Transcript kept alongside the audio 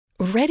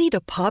Ready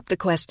to pop the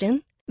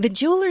question? The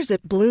jewelers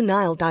at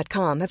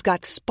BlueNile.com have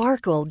got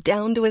sparkle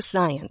down to a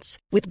science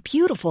with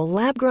beautiful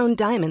lab-grown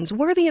diamonds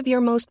worthy of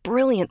your most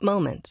brilliant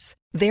moments.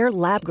 Their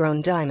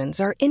lab-grown diamonds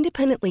are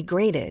independently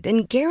graded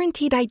and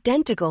guaranteed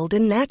identical to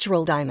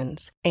natural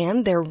diamonds,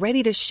 and they're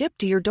ready to ship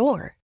to your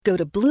door. Go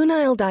to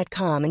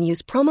BlueNile.com and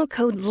use promo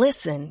code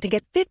LISTEN to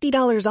get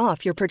 $50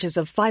 off your purchase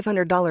of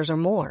 $500 or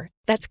more.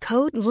 That's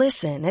code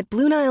LISTEN at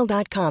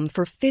BlueNile.com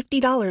for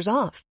 $50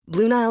 off.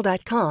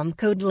 BlueNile.com,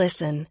 code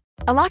LISTEN.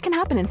 A lot can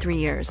happen in 3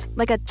 years,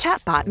 like a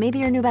chatbot may be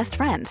your new best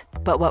friend.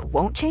 But what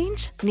won't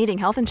change? Needing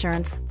health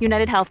insurance.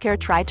 United Healthcare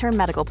Tri-Term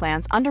Medical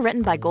Plans,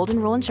 underwritten by Golden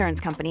Rule Insurance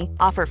Company,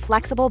 offer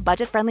flexible,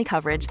 budget-friendly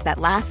coverage that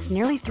lasts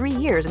nearly 3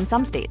 years in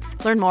some states.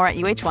 Learn more at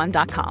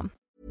uh1.com.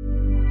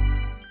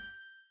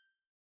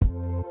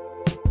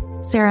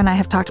 Sarah and I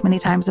have talked many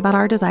times about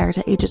our desire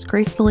to age as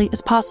gracefully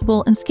as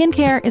possible, and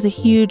skincare is a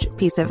huge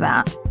piece of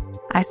that.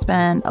 I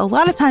spend a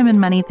lot of time and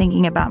money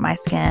thinking about my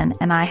skin,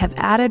 and I have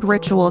added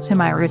Ritual to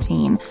my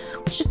routine,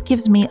 which just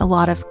gives me a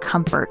lot of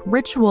comfort.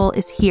 Ritual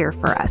is here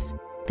for us.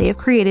 They have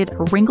created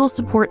a wrinkle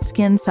support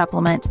skin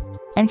supplement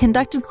and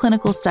conducted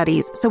clinical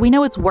studies, so we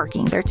know it's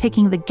working. They're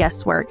taking the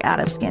guesswork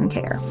out of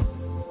skincare.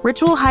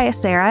 Ritual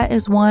Hyacera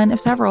is one of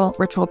several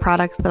Ritual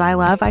products that I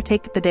love. I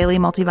take the daily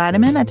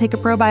multivitamin, I take a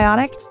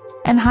probiotic,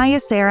 and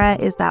Hyacera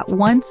is that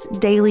once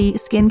daily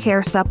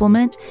skincare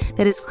supplement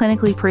that is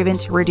clinically proven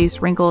to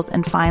reduce wrinkles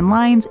and fine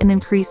lines and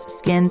increase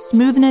skin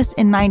smoothness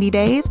in 90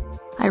 days.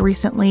 I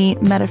recently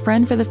met a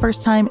friend for the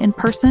first time in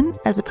person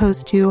as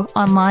opposed to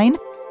online,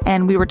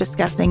 and we were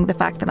discussing the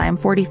fact that I am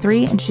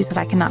 43, and she said,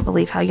 "I cannot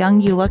believe how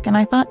young you look." And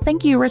I thought,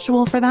 thank you,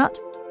 Ritual, for that.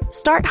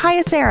 Start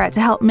Hyacera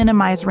to help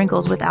minimize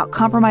wrinkles without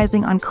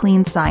compromising on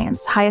clean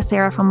science.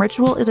 Hyacera from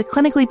Ritual is a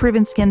clinically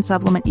proven skin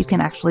supplement you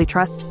can actually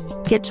trust.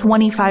 Get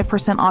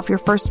 25% off your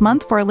first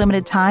month for a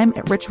limited time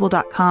at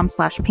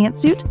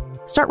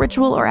ritual.com/pantsuit. Start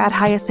Ritual or add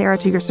Hyacera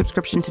to your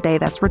subscription today.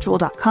 That's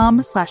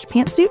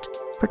ritual.com/pantsuit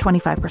for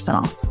 25%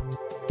 off.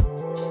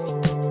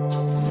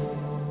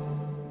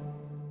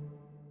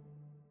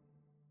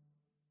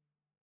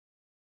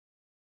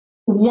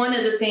 One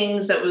of the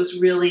things that was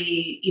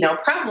really,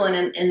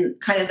 prevalent in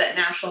kind of that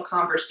national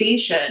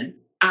conversation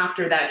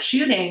after that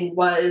shooting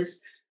was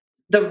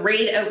the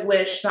rate at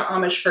which the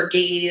Amish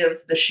forgave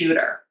the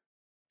shooter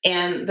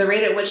and the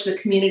rate at which the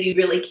community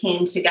really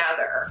came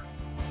together.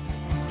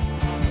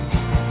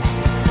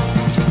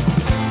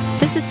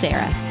 This is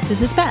Sarah.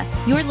 This is Beth.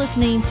 You're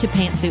listening to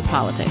Pantsuit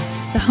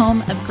Politics, the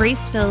home of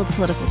grace-filled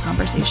political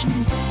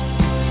conversations.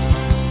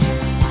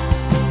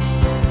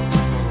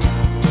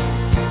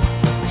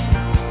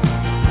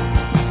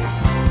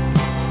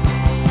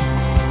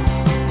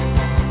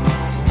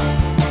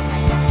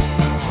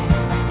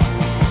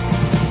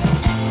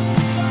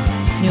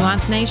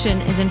 Nuance Nation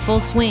is in full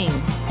swing.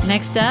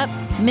 Next up,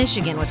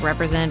 Michigan with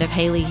Representative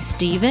Haley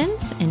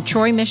Stevens in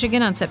Troy,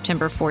 Michigan on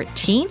September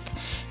 14th.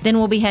 Then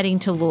we'll be heading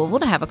to Louisville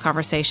to have a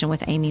conversation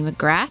with Amy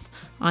McGrath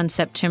on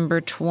September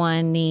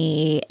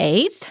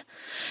 28th.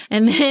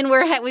 And then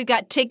we've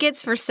got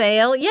tickets for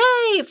sale,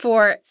 yay,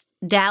 for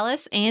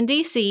Dallas and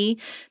DC.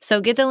 So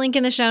get the link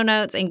in the show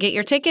notes and get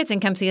your tickets and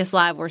come see us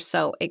live. We're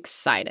so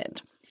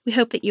excited. We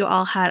hope that you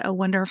all had a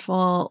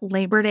wonderful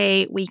Labor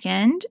Day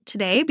weekend.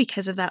 Today,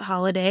 because of that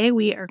holiday,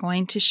 we are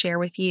going to share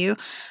with you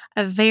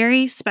a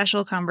very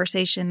special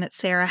conversation that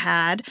Sarah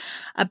had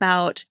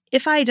about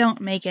If I Don't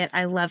Make It,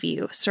 I Love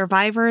You,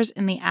 Survivors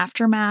in the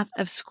Aftermath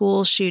of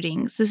School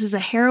Shootings. This is a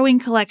harrowing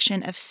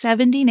collection of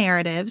 70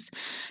 narratives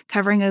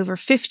covering over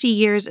 50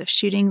 years of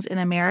shootings in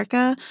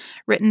America,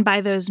 written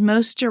by those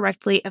most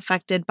directly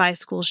affected by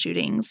school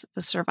shootings,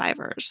 the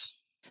survivors.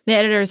 The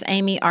editors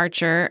Amy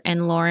Archer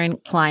and Lauren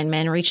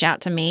Kleinman reached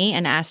out to me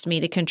and asked me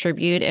to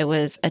contribute. It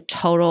was a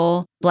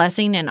total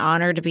blessing and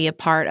honor to be a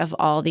part of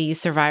all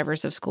these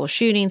survivors of school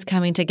shootings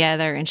coming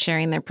together and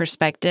sharing their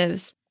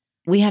perspectives.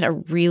 We had a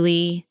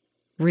really,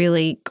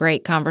 really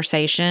great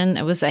conversation.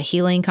 It was a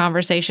healing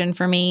conversation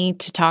for me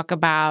to talk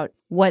about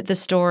what the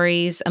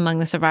stories among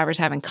the survivors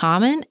have in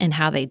common and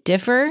how they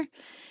differ,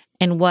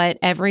 and what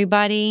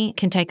everybody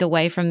can take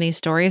away from these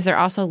stories. They're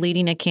also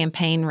leading a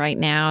campaign right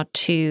now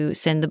to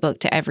send the book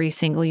to every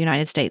single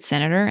United States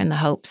senator in the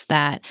hopes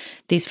that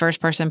these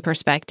first-person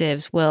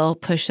perspectives will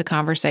push the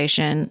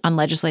conversation on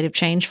legislative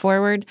change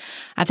forward.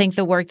 I think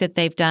the work that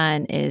they've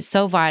done is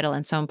so vital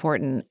and so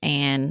important,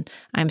 and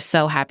I'm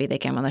so happy they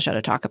came on the show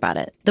to talk about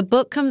it. The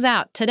book comes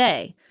out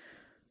today,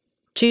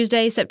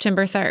 Tuesday,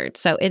 September 3rd,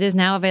 so it is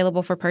now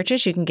available for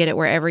purchase. You can get it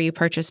wherever you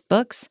purchase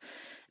books.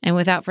 And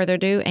without further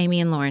ado, Amy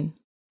and Lauren.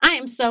 I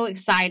am so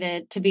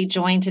excited to be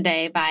joined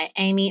today by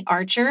Amy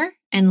Archer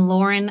and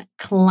Lauren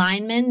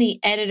Kleinman, the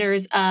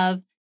editors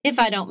of If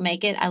I Don't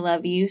Make It, I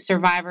Love You,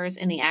 Survivors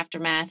in the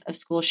Aftermath of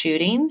School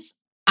Shootings.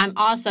 I'm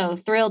also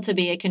thrilled to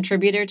be a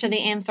contributor to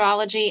the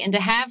anthology and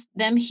to have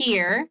them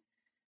here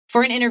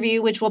for an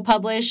interview, which we'll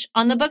publish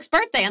on the book's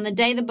birthday, on the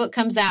day the book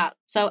comes out.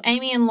 So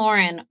Amy and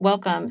Lauren,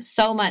 welcome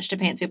so much to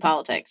Pantsuit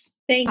Politics.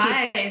 Thank you.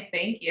 Hi,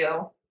 thank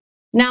you.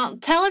 Now,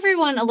 tell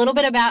everyone a little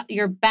bit about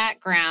your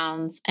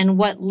backgrounds and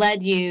what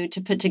led you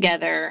to put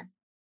together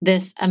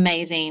this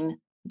amazing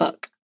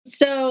book?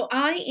 So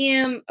I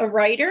am a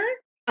writer.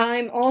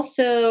 I'm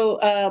also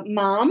a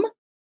mom.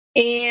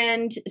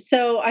 And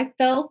so I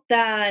felt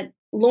that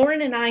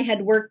Lauren and I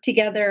had worked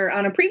together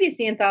on a previous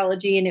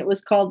anthology, and it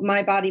was called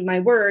My Body, My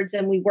Words.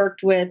 And we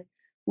worked with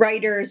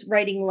writers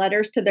writing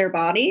letters to their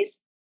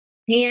bodies.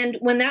 And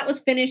when that was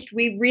finished,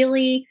 we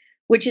really,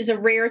 which is a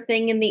rare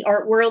thing in the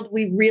art world,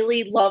 we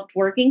really loved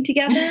working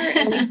together.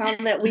 And we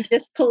found that we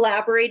just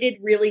collaborated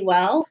really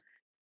well.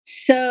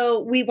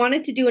 So we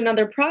wanted to do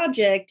another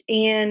project,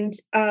 and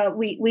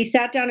we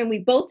sat down and we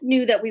both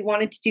knew that we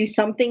wanted to do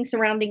something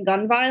surrounding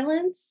gun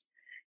violence.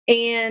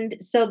 And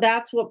so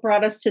that's what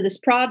brought us to this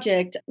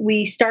project.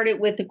 We started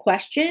with a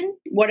question: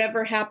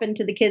 whatever happened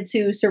to the kids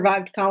who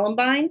survived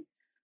Columbine?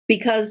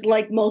 Because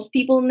like most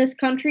people in this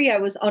country, I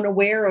was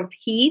unaware of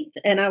Heath,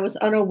 and I was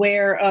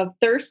unaware of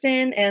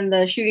Thurston and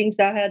the shootings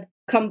that had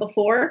come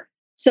before.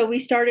 So we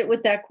started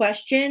with that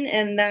question,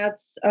 and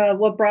that's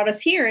what brought us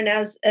here. And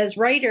as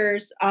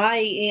writers, I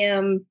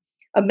am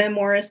a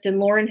memoirist, and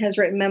Lauren has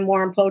written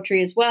memoir and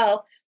poetry as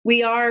well.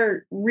 We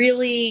are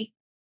really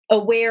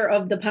aware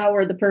of the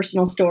power of the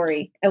personal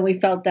story, and we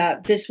felt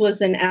that this was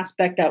an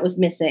aspect that was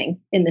missing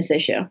in this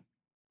issue.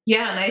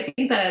 Yeah, and I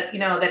think that,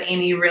 that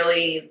Amy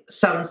really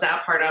sums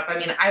that part up. I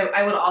mean,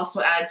 I would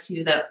also add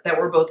to that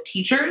we're both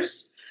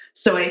teachers.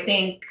 So I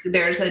think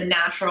there's a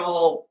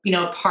natural,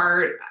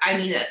 part, I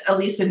mean, at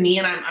least in me,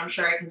 and I'm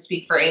sure I can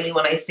speak for Amy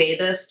when I say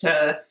this,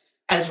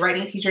 as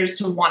writing teachers,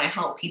 to want to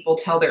help people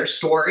tell their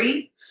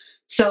story.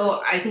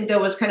 So I think that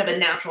was kind of a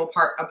natural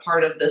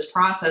part of this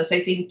process.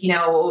 I think,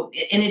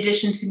 in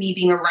addition to me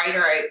being a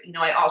writer,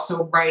 I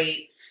also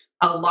write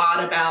a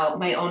lot about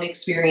my own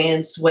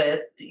experience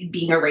with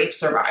being a rape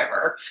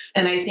survivor.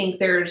 And I think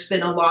there's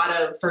been a lot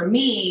of, for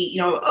me,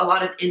 a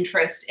lot of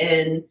interest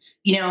in,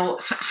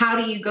 how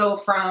do you go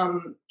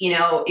from,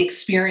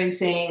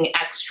 experiencing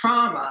X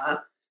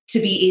trauma to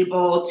be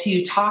able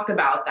to talk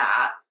about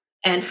that?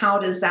 And how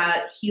does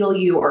that heal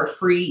you or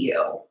free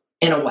you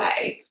in a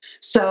way?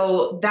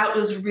 So that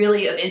was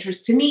really of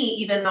interest to me,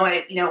 even though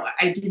I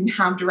didn't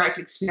have direct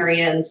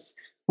experience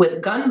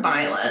with gun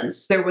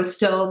violence. There was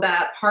still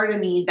that part of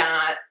me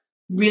that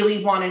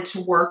really wanted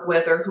to work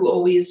with, or who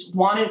always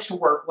wanted to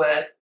work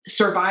with,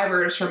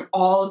 survivors from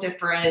all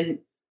different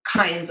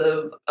kinds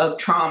of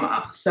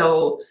trauma.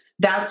 So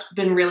that's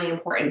been really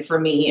important for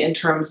me in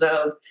terms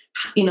of,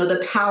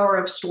 the power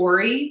of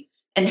story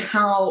and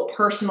how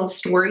personal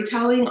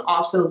storytelling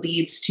also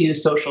leads to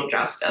social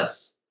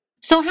justice.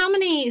 So how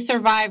many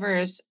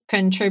survivors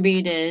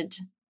contributed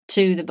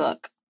to the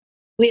book?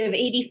 We have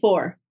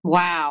 84.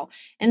 Wow.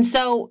 And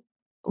so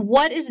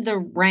what is the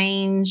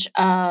range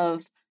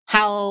of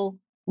how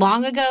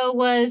long ago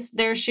was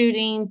their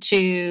shooting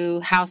to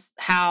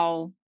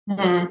how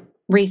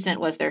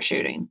recent was their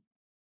shooting?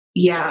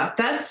 Yeah,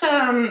 that's,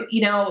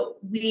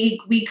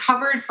 we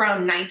covered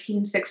from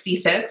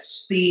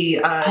 1966,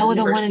 the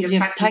University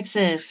of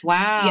Texas.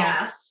 Wow.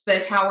 Yes,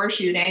 the tower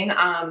shooting.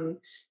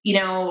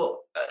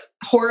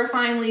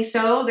 Horrifyingly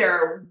so. There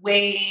are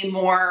way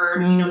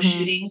more,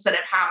 shootings that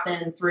have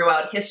happened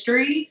throughout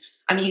history.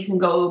 I mean, you can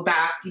go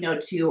back,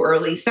 to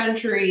early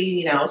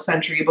century,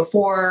 century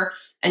before,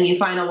 and you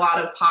find a lot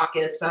of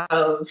pockets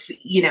of,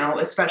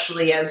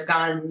 especially as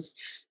guns,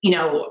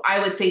 I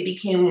would say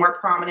became more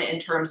prominent in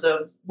terms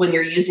of when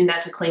you're using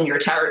that to claim your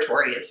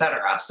territory, et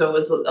cetera. So it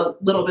was a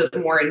little bit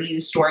more in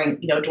use during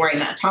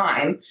that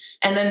time.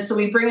 And then, so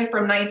we bring it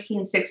from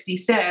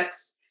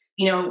 1966,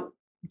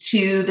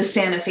 to the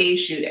Santa Fe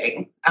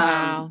shooting,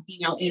 wow.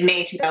 In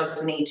May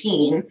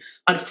 2018.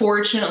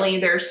 Unfortunately,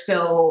 there's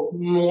still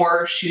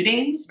more mass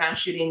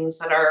shootings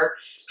that are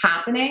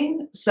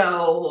happening.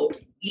 So,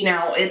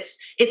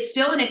 it's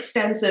still an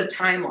extensive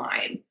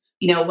timeline,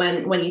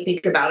 when you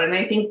think about it. And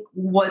I think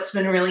what's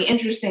been really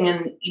interesting,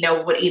 and,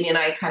 what Amy and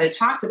I kind of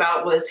talked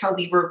about, was how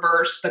we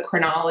reverse the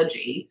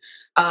chronology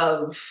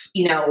of,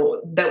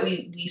 that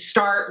we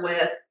start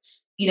with,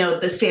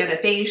 the Santa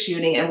Fe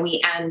shooting, and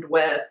we end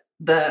with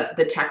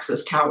the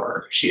Texas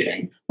Tower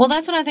shooting. Well,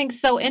 that's what I think is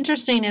so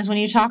interesting, is when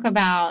you talk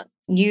about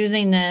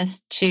using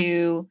this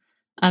to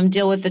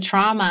deal with the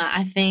trauma.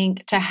 I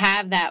think to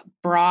have that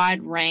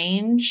broad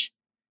range,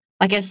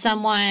 like as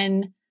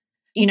someone,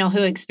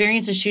 who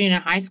experienced a shooting in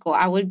high school,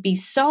 I would be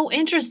so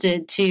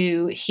interested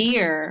to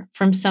hear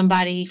from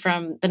somebody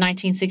from the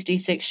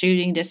 1966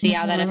 shooting to see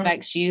how that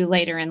affects you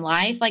later in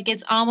life. Like,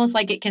 it's almost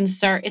like it can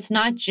serve, it's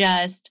not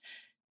just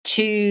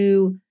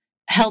to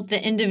help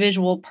the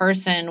individual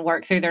person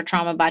work through their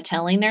trauma by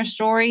telling their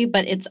story,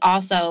 but it's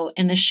also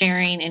in the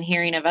sharing and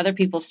hearing of other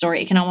people's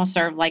story. It can almost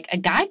serve like a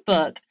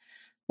guidebook,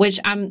 which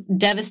I'm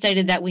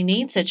devastated that we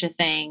need such a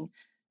thing.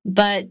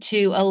 But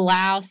to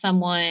allow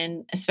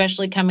someone,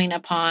 especially coming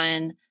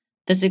upon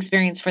this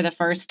experience for the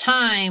first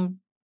time,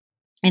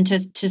 and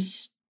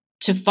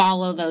to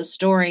follow those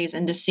stories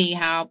and to see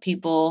how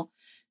people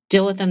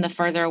deal with them the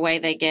further away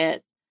they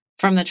get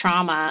from the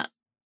trauma,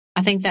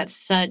 I think that's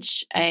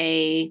such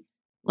a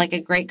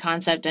great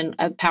concept and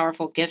a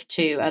powerful gift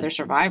to other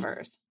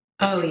survivors.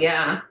 Oh,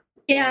 yeah.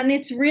 Yeah, and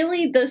it's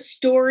really the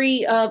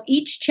story of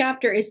each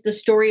chapter is the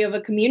story of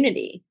a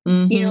community.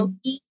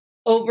 Each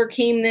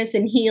overcame this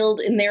and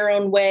healed in their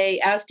own way,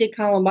 as did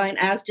Columbine,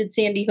 as did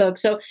Sandy Hook.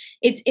 So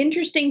it's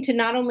interesting to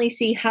not only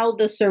see how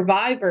the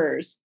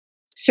survivors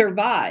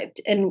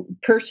survived and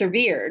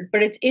persevered,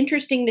 but it's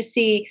interesting to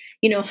see,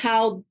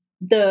 how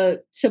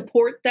the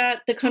support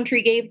that the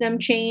country gave them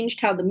changed,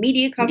 how the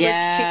media coverage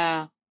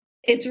changed.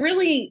 It's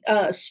really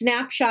a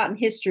snapshot in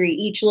history,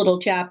 each little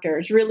chapter.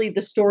 It's really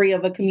the story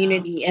of a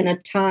community and a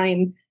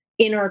time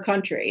in our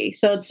country.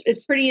 So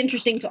it's pretty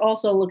interesting to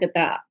also look at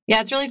that.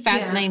 Yeah, it's really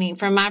fascinating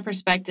from my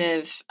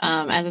perspective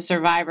as a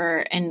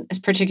survivor, and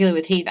particularly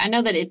with Heath. I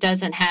know that it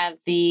doesn't have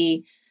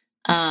the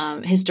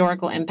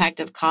historical impact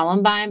of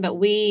Columbine, but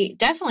we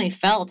definitely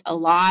felt a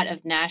lot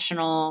of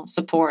national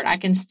support. I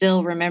can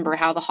still remember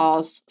how the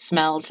halls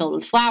smelled, filled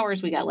with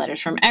flowers. We got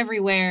letters from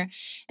everywhere.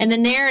 And the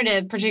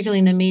narrative, particularly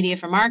in the media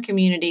from our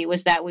community,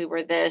 was that we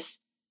were this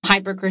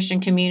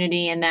hyper-Christian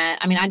community, and that,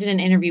 I did an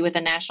interview with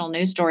a national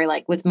news story,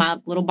 like with my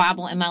little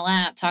Bible in my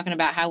lap, talking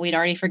about how we'd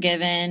already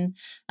forgiven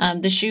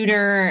the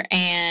shooter,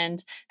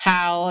 and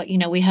how,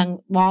 we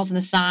hung walls in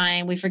the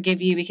sign, "We forgive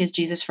you because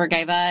Jesus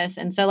forgave us."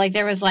 And so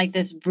there was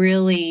this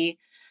really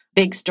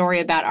big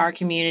story about our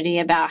community,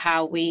 about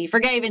how we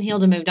forgave and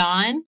healed and moved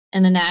on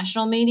in the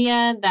national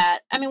media.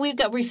 That, we've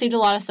received a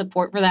lot of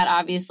support for that,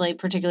 obviously,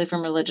 particularly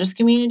from religious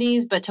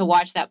communities, but to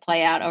watch that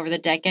play out over the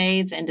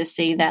decades and to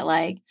see that,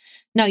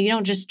 no, you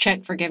don't just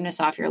check forgiveness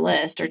off your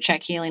list or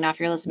check healing off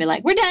your list and be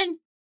like, "We're done,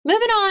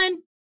 moving on."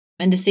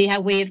 And to see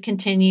how we have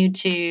continued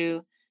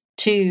to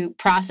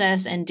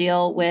process and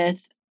deal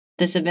with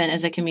this event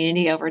as a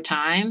community over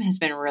time has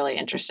been really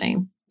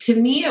interesting. To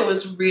me, it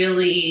was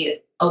really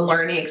a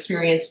learning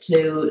experience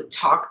to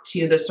talk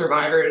to the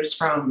survivors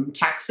from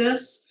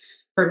Texas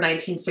from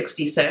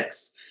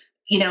 1966.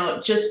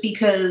 Just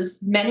because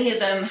many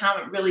of them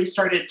haven't really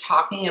started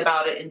talking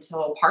about it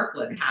until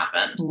Parkland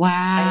happened. Wow.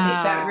 I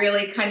think that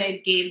really kind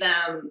of gave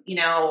them,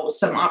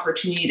 some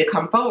opportunity to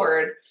come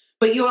forward.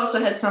 But you also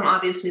had some,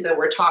 obviously, that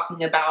were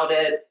talking about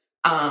it,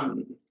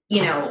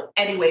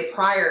 anyway,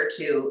 prior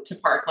to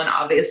Parkland,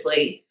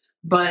 obviously.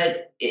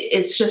 But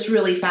it's just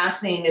really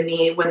fascinating to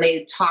me when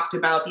they talked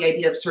about the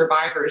idea of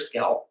survivor's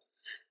guilt,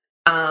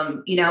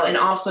 and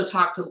also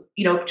talked to,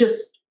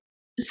 just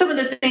some of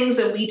the things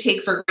that we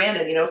take for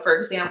granted. For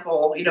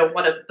example,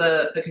 one of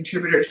the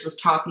contributors was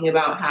talking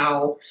about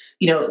how,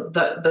 they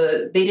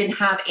didn't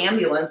have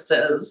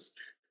ambulances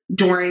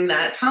during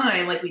that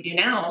time like we do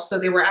now. So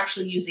they were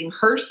actually using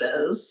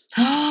hearses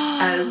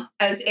as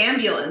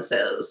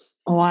ambulances.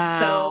 Wow.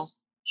 So,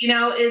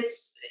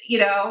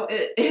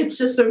 it's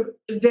just a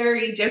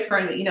very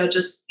different,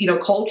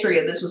 culture.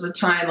 And this was a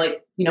time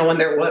when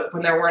there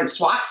weren't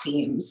SWAT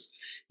teams.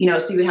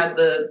 So you had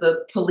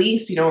the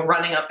police,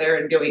 running up there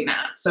and doing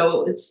that.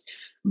 So it's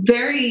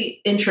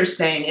very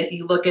interesting if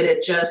you look at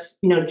it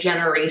just,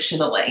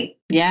 generationally.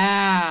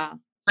 Yeah.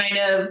 Kind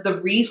of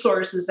the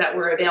resources that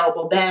were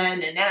available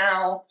then and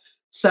now.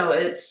 So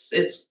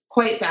it's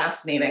quite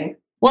fascinating.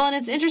 Well, and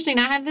it's interesting.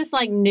 I have this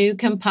new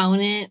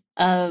component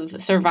of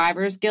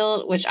survivor's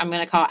guilt, which I'm going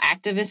to call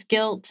activist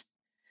guilt.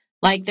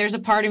 There's a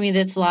part of me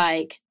that's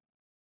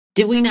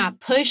did we not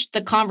push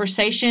the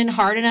conversation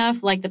hard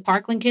enough like the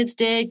Parkland kids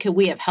did? Could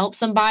we have helped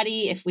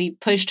somebody if we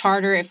pushed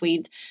harder, if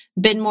we'd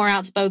been more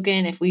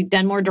outspoken, if we'd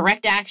done more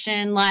direct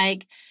action? I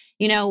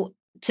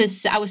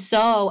was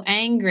so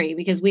angry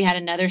because we had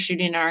another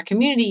shooting in our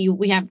community.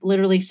 We have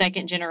literally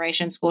second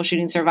generation school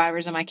shooting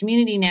survivors in my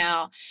community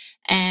now.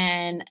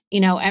 And,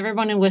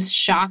 everyone was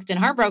shocked and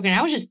heartbroken.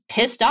 I was just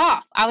pissed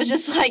off. I was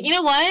just like, you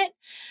know what?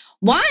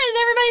 Why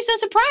is everybody so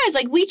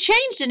surprised? We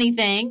changed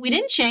anything. We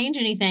didn't change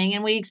anything,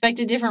 and we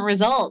expected different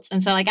results.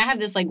 And so I have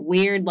this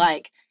weird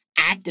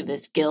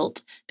activist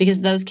guilt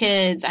because those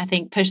kids, I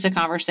think, pushed the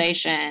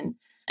conversation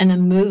and the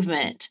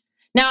movement.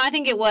 Now, I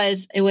think it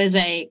was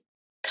a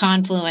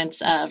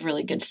confluence of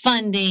really good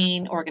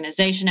funding,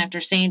 organization after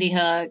Sandy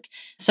Hook,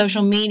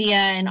 social media,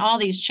 and all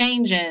these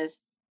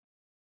changes.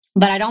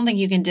 But I don't think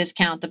you can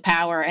discount the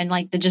power and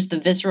just the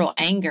visceral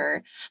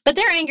anger. But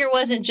their anger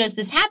wasn't just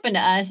this happened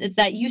to us. It's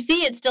that you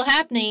see it still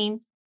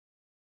happening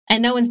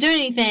and no one's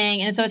doing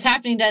anything. And so it's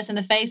happening to us in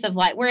the face of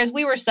whereas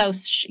we were so,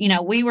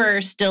 we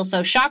were still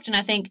so shocked. And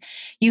I think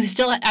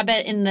I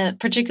bet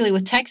particularly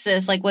with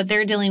Texas, what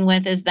they're dealing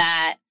with is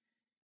that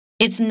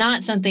it's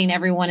not something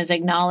everyone is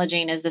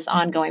acknowledging as this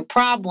ongoing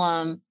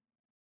problem.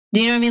 Do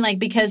you know what I mean?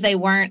 Because they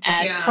weren't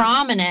as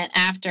prominent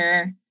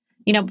after,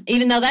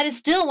 even though that is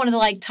still one of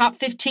the top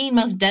 15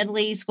 most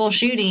deadly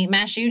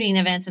mass shooting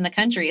events in the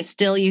country is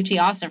still UT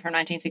Austin from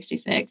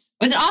 1966.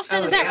 Was it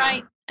Austin? Is that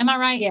right? Am I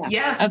right? Yeah.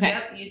 Yeah. Okay.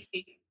 Yeah,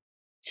 UT.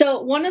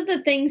 So one of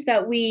the things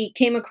that we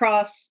came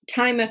across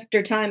time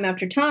after time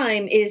after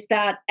time is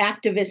that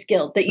activist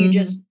guilt that you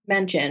just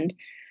mentioned.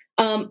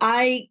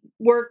 I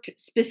worked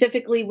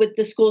specifically with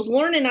the schools.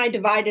 Lauren and I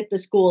divided the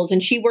schools,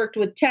 and she worked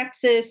with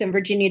Texas and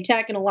Virginia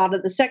Tech and a lot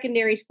of the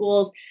secondary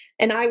schools,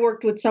 and I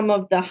worked with some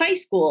of the high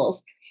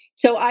schools.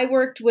 So I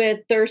worked with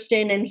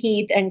Thurston and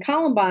Heath and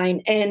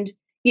Columbine, and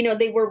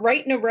they were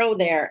right in a row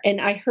there. And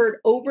I heard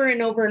over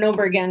and over and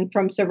over again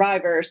from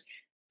survivors,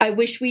 I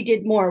wish we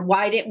did more.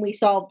 Why didn't we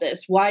solve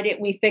this? Why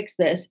didn't we fix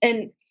this?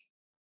 And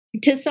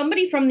to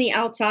somebody from the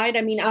outside,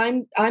 I mean,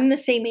 I'm the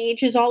same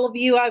age as all of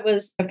you. I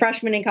was a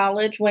freshman in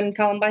college when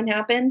Columbine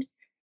happened,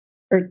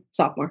 or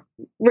sophomore,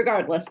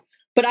 regardless.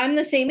 But I'm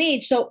the same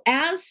age. So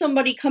as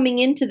somebody coming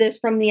into this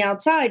from the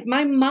outside,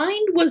 my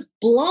mind was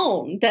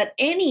blown that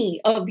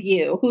any of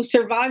you who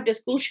survived a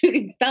school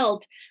shooting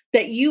felt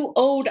that you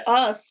owed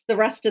us, the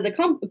rest of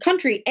the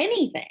country,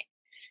 anything.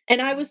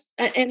 And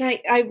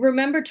I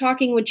remember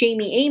talking with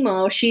Jamie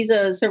Amo. She's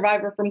a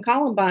survivor from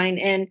Columbine,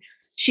 and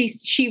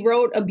she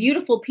wrote a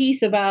beautiful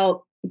piece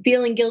about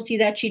feeling guilty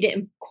that she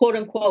didn't, quote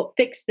unquote,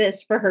 fix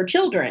this for her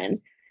children.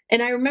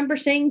 And I remember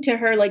saying to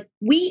her, like,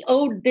 we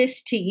owed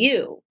this to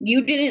you.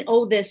 You didn't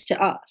owe this to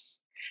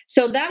us.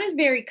 So that is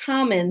very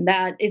common.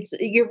 That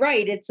you're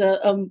right. It's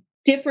a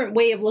different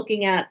way of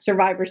looking at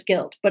survivor's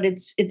guilt, but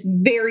it's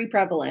very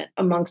prevalent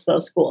amongst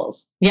those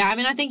schools. Yeah, I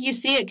mean, I think you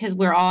see it because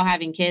we're all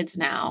having kids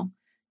now.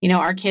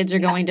 Our kids are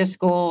going to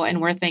school,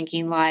 and we're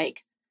thinking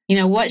like,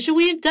 what should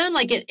we have done?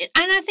 Like and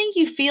I think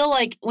you feel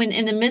like when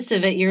in the midst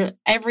of it, you're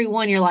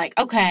like,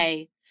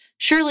 okay,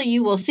 surely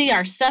you will see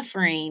our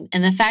suffering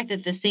and the fact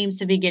that this seems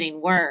to be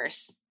getting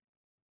worse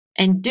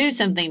and do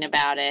something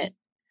about it.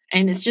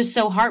 And it's just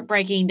so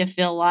heartbreaking to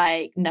feel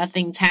like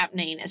nothing's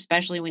happening,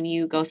 especially when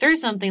you go through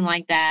something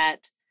like that.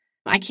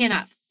 I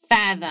cannot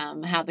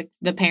fathom how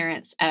the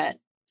parents at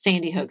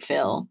Sandy Hook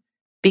feel,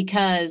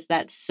 because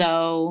that's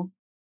so,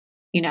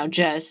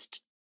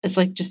 it's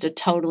like just a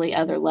totally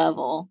other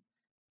level.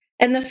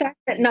 And the fact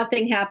that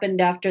nothing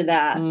happened after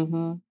that.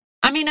 Mm-hmm.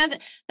 I mean,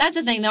 that's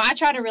the thing, though. I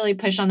try to really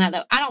push on that,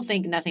 though. I don't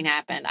think nothing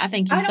happened. I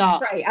think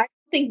Right. I don't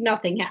think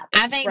nothing happened.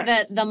 I think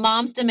that the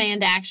Moms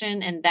Demand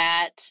Action and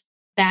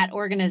that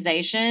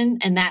organization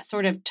and that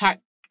sort of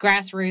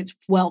grassroots,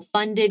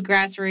 well-funded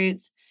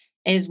grassroots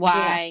is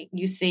why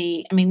you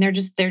see, I mean, they're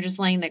just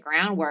laying the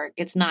groundwork.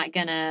 It's not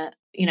gonna,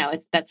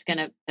 that's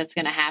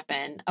gonna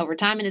happen over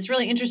time. And it's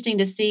really interesting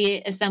to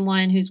see as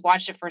someone who's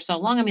watched it for so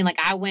long. I mean, like,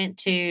 I went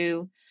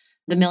to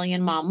the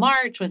Million Mom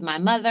March with my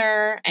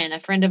mother and a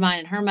friend of mine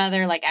and her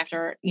mother, like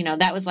after,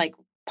 that was like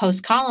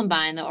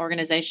post-Columbine, the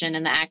organization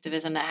and the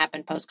activism that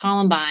happened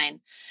post-Columbine,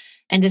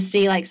 and to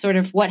see like sort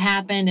of what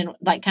happened and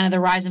like kind of the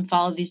rise and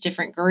fall of these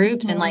different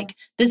groups. Mm-hmm. And like,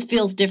 this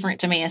feels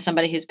different to me as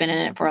somebody who's been in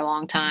it for a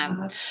long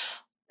time.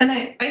 And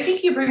I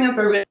think you bring up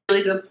a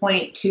really good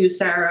point too,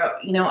 Sarah,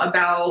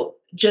 about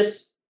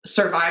just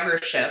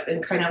survivorship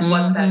and kind of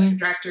what that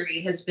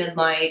trajectory has been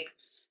like,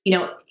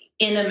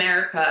 in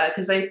America,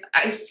 because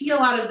I see a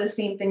lot of the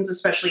same things,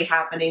 especially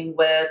happening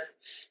with,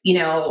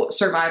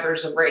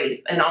 survivors of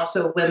rape and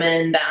also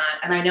women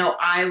and I know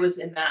I was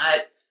in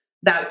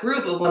that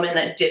group of women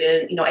that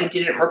I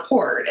didn't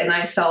report. And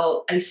I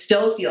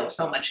still feel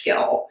so much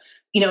guilt,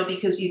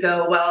 because you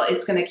go, well,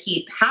 it's going to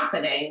keep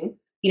happening,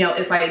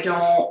 if I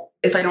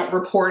don't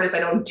report, if I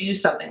don't do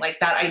something. Like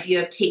that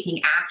idea of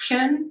taking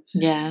action,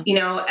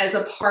 as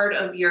a part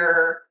of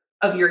your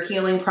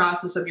healing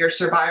process, of your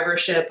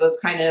survivorship, of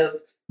kind of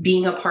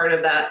being a part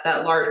of that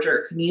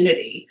larger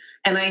community.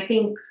 And I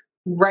think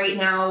right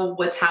now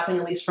what's happening,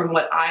 at least from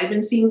what I've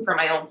been seeing from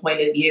my own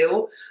point of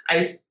view,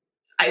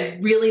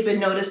 I've really been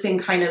noticing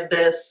kind of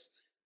this,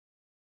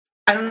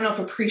 I don't know if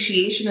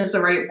appreciation is the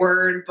right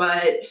word,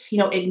 but,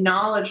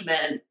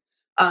 acknowledgement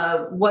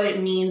of what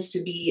it means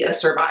to be a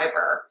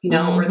survivor,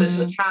 or the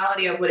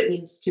totality of what it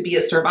means to be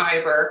a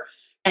survivor,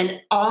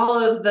 and all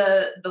of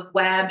the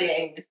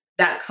webbing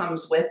that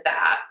comes with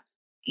that.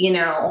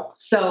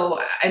 So,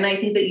 and I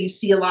think that you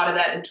see a lot of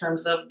that in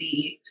terms of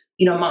the,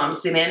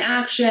 Moms Demand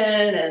Action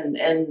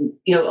and,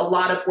 a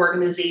lot of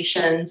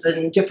organizations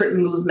and different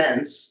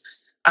movements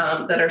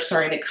that are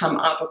starting to come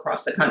up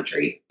across the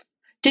country.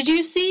 Did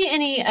you see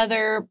any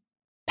other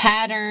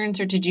patterns,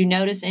 or did you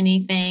notice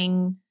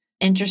anything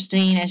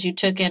interesting as you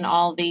took in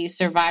all these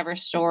survivor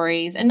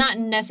stories, and not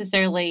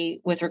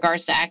necessarily with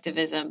regards to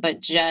activism,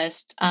 but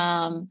just,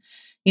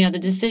 the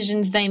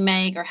decisions they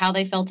make, or how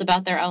they felt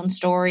about their own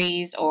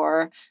stories,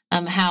 or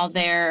how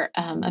their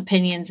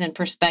opinions and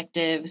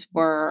perspectives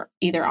were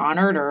either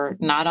honored or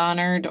not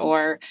honored,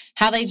 or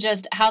how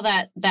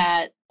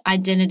that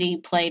identity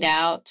played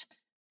out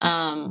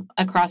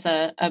across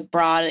a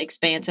broad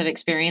expanse of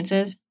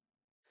experiences?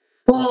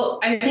 Well,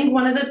 I think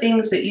one of the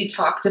things that you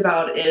talked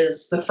about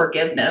is the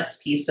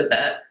forgiveness piece of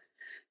it.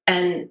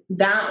 And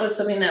that was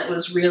something that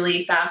was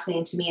really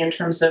fascinating to me in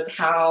terms of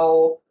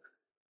how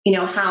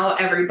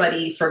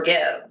everybody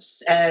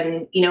forgives,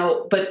 and,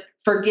 but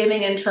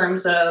forgiving in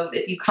terms of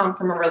if you come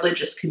from a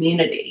religious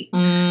community,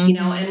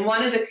 and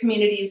one of the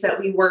communities that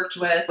we worked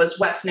with was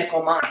West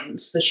Nickel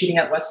Mines, the shooting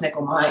at West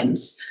Nickel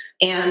Mines.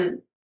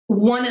 And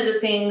one of the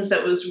things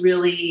that was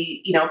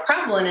really,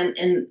 prevalent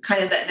in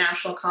kind of that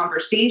national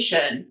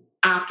conversation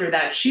after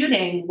that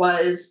shooting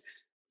was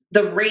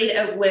the rate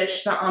at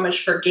which the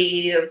Amish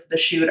forgave the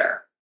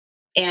shooter,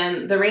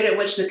 and the rate at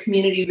which the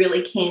community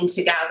really came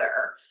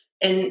together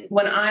And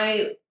when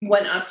I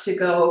went up to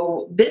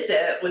go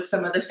visit with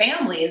some of the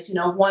families,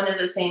 one of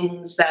the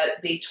things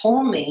that they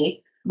told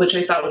me, which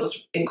I thought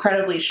was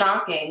incredibly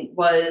shocking,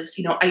 was,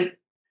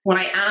 when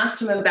I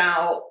asked him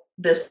about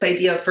this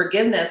idea of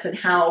forgiveness and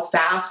how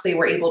fast they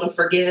were able to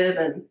forgive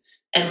and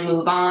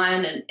move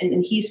on.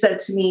 And he said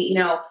to me,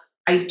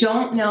 I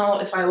don't know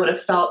if I would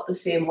have felt the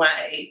same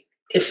way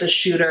if the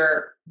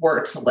shooter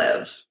were to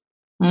live.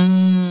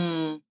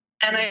 Mm.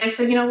 And I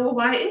said, well,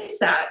 why is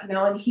that?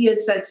 And he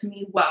had said to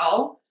me,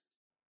 well,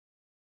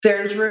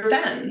 there's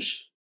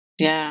revenge.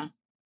 Yeah.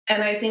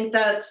 And I think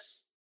that's,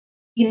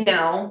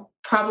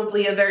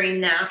 probably a very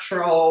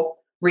natural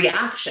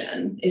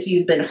reaction if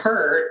you've been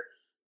hurt,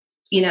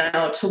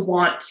 to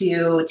want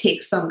to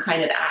take some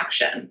kind of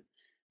action.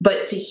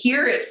 But to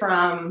hear it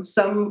from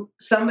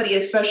somebody,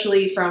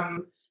 especially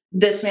from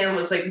this man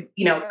was like,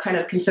 kind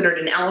of considered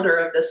an elder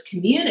of this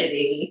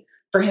community,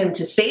 for him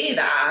to say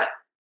that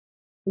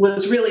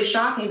was really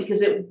shocking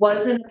because it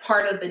wasn't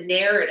part of the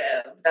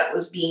narrative that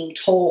was being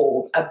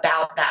told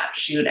about that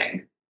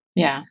shooting.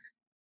 Yeah.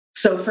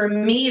 So for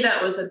me,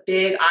 that was a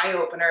big eye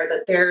opener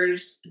that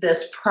there's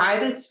this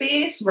private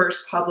space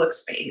versus public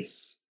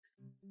space.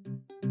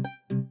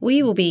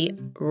 We will be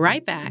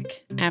right back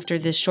after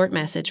this short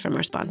message from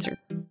our sponsor.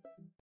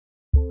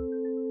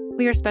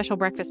 We are special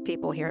breakfast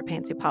people here at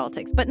Pantsuit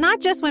Politics, but not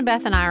just when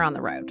Beth and I are on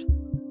the road.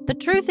 The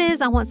truth is,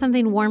 I want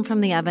something warm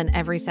from the oven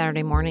every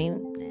Saturday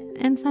morning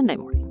and Sunday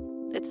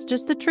morning. It's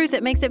just the truth.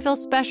 It makes it feel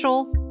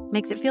special,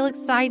 makes it feel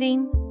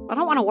exciting. I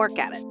don't want to work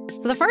at it.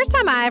 So the first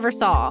time I ever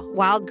saw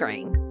Wild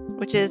Grain,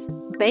 which is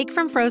bake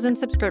from frozen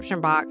subscription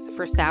box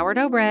for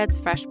sourdough breads,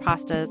 fresh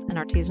pastas, and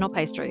artisanal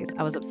pastries,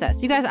 I was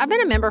obsessed. You guys, I've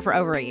been a member for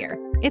over a year.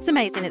 It's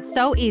amazing. It's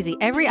so easy.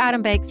 Every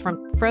item bakes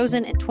from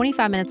frozen in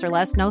 25 minutes or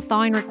less, no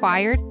thawing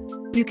required.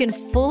 You can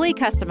fully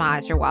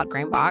customize your Wild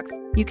Grain box.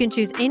 You can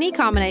choose any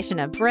combination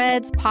of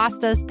breads,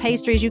 pastas,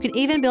 pastries. You can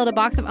even build a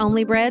box of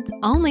only breads,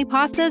 only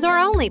pastas, or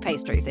only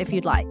pastries if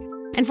you'd like.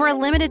 And for a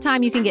limited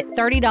time, you can get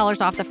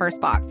 $30 off the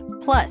first box,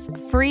 plus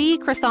free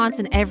croissants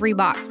in every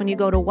box when you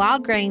go to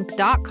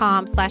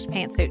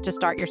wildgrain.com/pantsuit to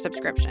start your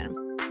subscription.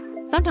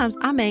 Sometimes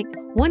I make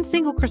one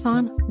single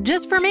croissant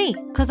just for me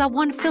because I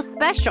want to feel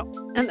special,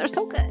 and they're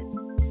so good.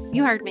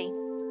 You heard me.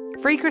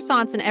 Free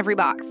croissants in every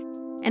box,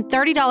 and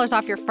 $30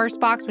 off your first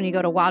box when you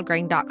go to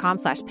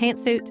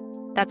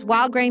wildgrain.com/pantsuit. That's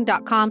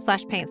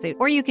wildgrain.com/pantsuit,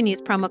 or you can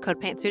use promo code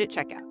pantsuit at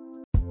checkout.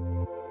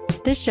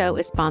 This show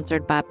is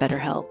sponsored by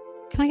BetterHelp.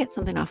 Can I get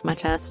something off my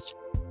chest?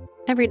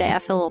 Every day I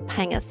feel a little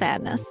pang of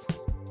sadness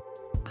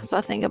because I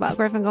think about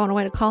Griffin going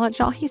away to college.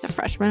 Y'all, he's a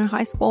freshman in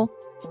high school.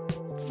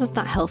 This is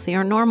not healthy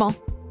or normal.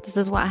 This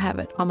is why I have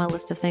it on my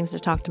list of things to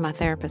talk to my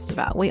therapist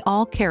about. We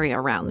all carry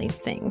around these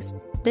things,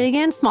 big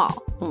and small.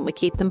 When we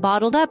keep them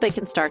bottled up, it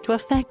can start to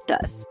affect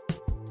us.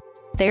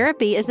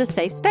 Therapy is a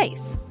safe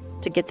space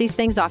to get these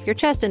things off your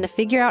chest and to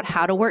figure out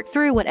how to work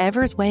through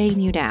whatever's weighing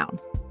you down.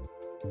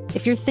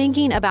 If you're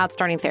thinking about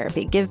starting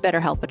therapy, give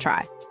BetterHelp a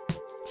try.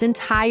 It's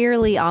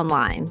entirely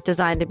online,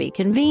 designed to be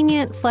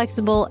convenient,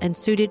 flexible, and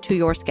suited to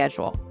your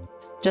schedule.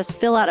 Just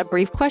fill out a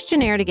brief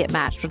questionnaire to get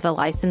matched with a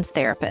licensed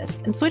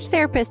therapist and switch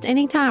therapists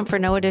anytime for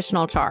no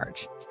additional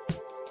charge.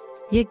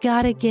 You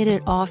gotta get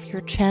it off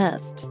your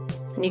chest.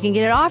 And you can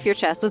get it off your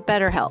chest with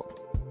BetterHelp.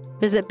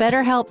 Visit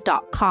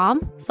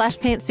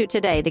betterhelp.com/pantsuit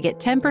today to get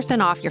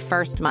 10% off your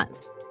first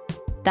month.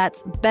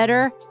 That's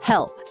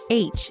BetterHelp,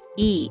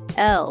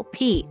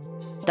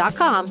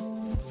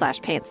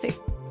 HELP.com/pantsuit.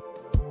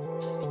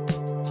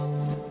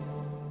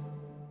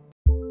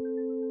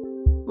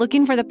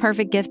 Looking for the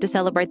perfect gift to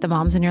celebrate the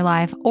moms in your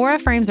life? Aura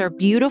frames are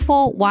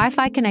beautiful,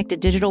 Wi-Fi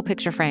connected digital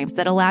picture frames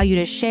that allow you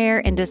to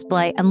share and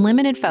display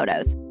unlimited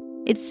photos.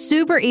 It's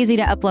super easy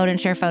to upload and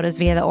share photos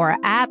via the Aura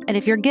app, and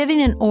if you're giving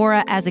an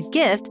Aura as a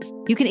gift,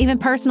 you can even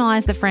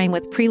personalize the frame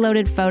with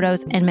preloaded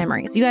photos and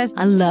memories. You guys,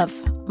 I love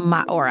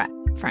my Aura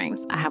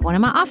frames. I have one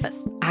in my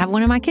office. I have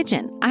one in my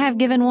kitchen. I have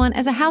given one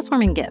as a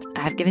housewarming gift.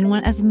 I have given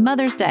one as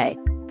Mother's Day,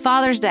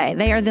 Father's Day.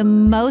 They are the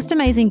most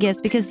amazing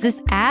gifts because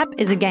this app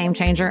is a game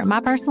changer, in my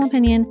personal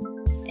opinion,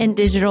 in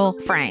digital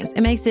frames.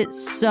 It makes it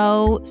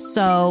so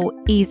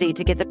easy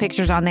to get the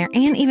pictures on there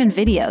and even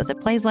videos. It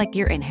plays like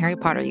you're in Harry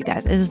Potter, you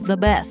guys. It is the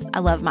best. I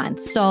love mine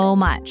so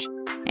much.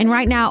 And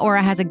right now,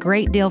 Aura has a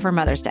great deal for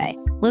Mother's Day.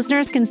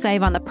 Listeners can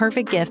save on the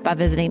perfect gift by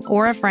visiting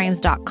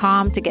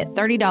auraframes.com to get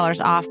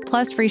 $30 off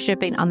plus free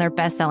shipping on their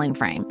best-selling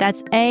frame.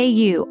 That's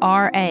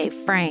AURA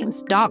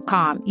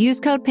frames.com. Use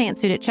code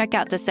PANTSUIT at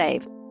checkout to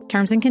save.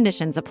 Terms and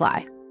conditions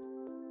apply.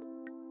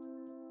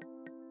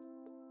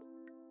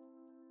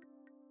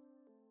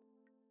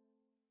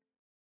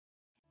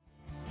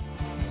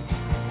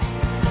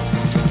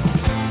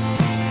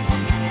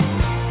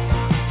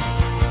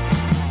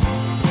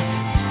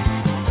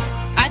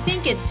 I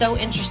think it's so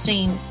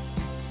interesting,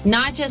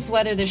 not just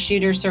whether the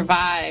shooter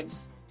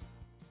survives,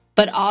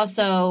 but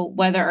also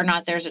whether or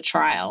not there's a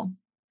trial.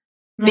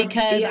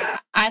 Because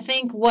I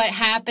think what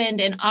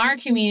happened in our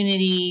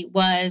community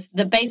was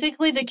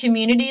basically the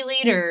community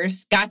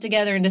leaders got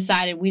together and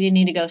decided we didn't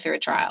need to go through a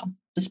trial.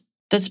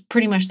 That's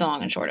pretty much the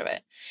long and short of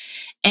it.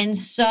 And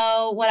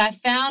so what I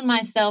found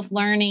myself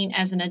learning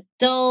as an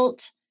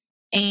adult,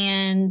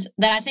 and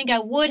that I think I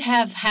would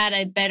have had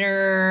a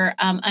better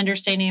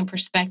understanding and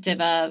perspective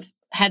of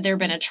had there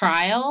been a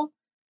trial,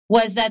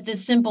 was that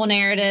this simple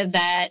narrative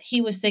that he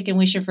was sick and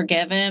we should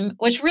forgive him,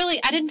 which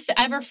really, I didn't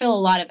ever feel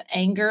a lot of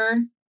anger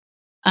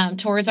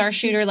towards our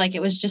shooter. Like,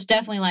 it was just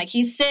definitely like,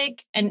 he's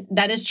sick, and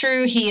that is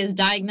true. He is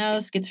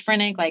diagnosed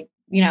schizophrenic, like,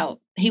 you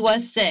know, he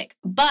was sick.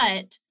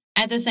 But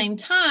at the same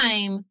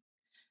time,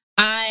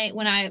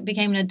 when I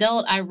became an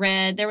adult, I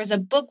read, there was a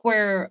book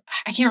where,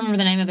 I can't remember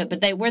the name of it,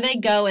 but where they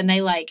go and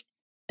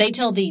they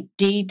tell the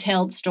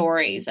detailed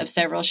stories of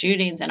several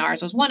shootings, and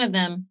ours was one of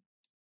them.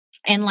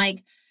 And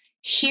like,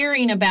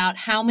 hearing about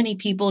how many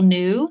people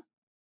knew,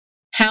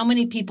 how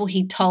many people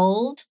he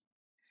told,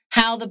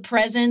 how the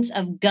presence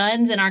of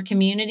guns in our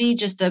community,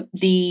 just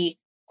the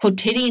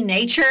quotidian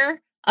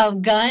nature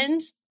of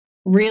guns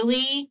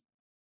really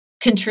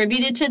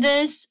contributed to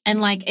this.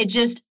 And like,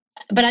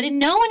 but I didn't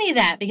know any of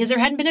that because there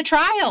hadn't been a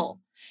trial.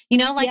 You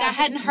know, like, I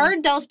hadn't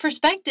heard those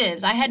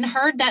perspectives. I hadn't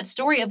heard that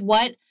story of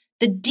what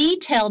the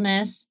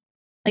detailness,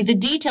 like the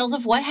details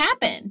of what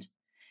happened.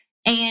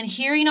 And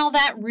hearing all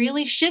that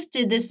really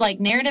shifted this like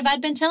narrative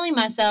I'd been telling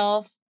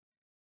myself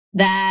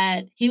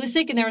that he was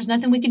sick and there was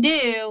nothing we could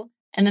do.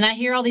 And then I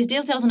hear all these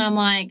details and I'm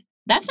like,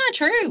 that's not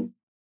true.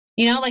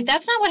 You know, like,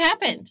 that's not what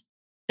happened.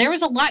 There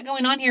was a lot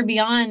going on here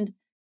beyond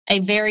a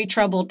very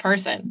troubled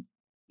person.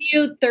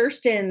 Few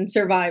Thurston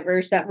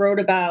survivors that wrote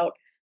about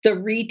the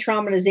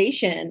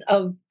re-traumatization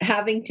of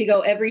having to go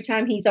every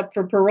time he's up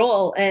for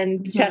parole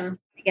and test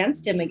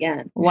against him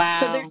again. Wow.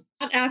 So there's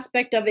that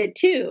aspect of it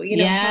too, you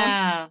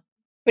know,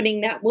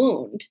 putting that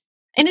wound.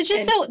 And it's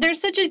just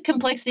there's such a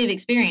complexity of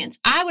experience.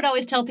 I would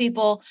always tell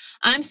people,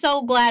 I'm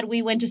so glad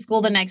we went to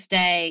school the next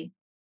day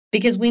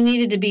because we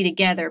needed to be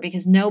together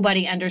because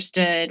nobody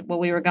understood what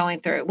we were going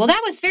through. Well,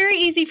 that was very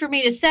easy for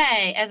me to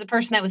say as a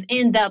person that was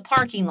in the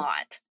parking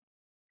lot.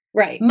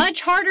 Right.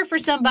 Much harder for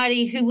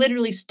somebody who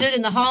literally stood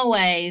in the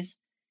hallways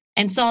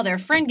and saw their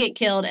friend get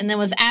killed and then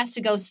was asked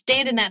to go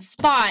stand in that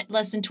spot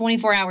less than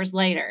 24 hours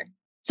later.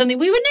 Something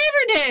we would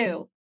never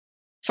do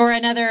for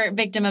another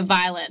victim of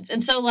violence.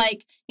 And so,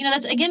 like, you know,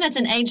 that's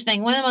an age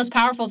thing. One of the most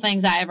powerful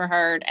things I ever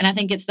heard, and I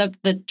think it's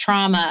the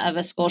trauma of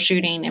a school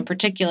shooting in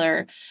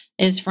particular,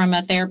 is from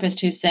a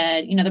therapist who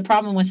said, you know, the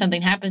problem when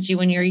something happens to you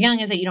when you're young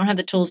is that you don't have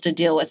the tools to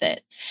deal with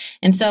it.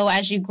 And so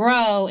as you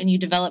grow and you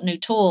develop new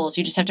tools,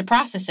 you just have to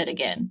process it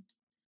again.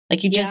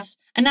 Like, you just,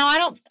 and now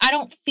I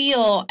don't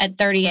feel at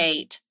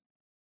 38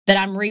 that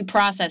I'm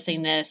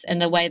reprocessing this in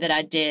the way that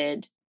I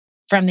did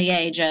from the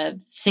age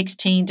of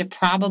 16 to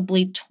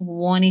probably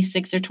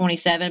 26 or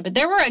 27. But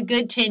there were a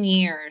good 10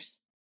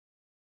 years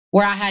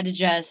where I had to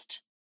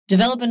just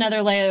develop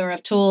another layer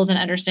of tools and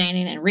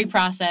understanding and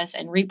reprocess.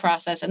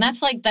 And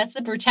that's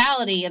the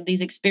brutality of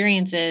these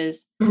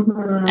experiences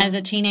as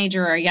a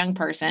teenager or a young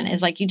person,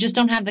 is like, you just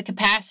don't have the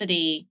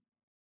capacity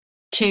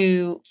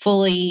to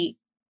fully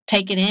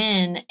take it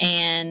in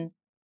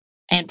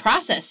and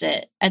process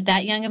it at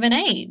that young of an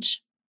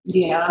age.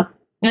 Yeah.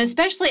 And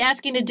especially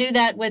asking to do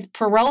that with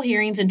parole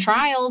hearings and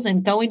trials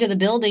and going to the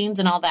buildings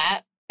and all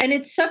that. And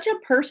it's such a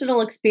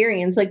personal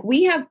experience. Like,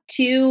 we have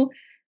two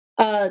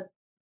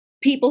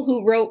people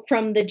who wrote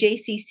from the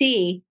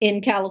JCC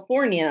in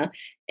California,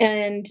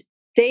 and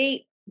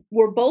they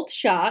were both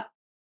shot.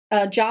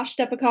 Josh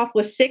Stepikoff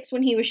was 6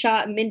 when he was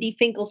shot, and Mindy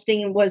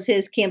Finkelstein was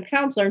his camp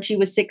counselor, and she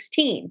was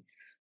 16.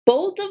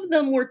 Both of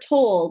them were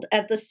told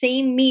at the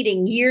same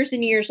meeting years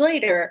and years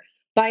later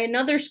by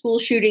another school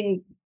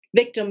shooting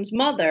victim's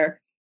mother,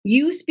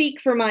 you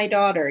speak for my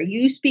daughter.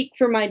 You speak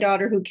for my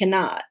daughter who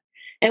cannot.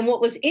 And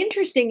what was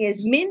interesting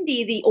is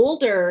Mindy, the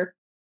older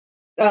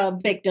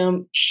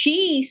victim,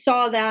 she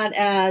saw that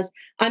as,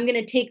 I'm going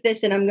to take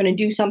this and I'm going to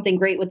do something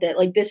great with it.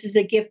 Like, this is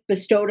a gift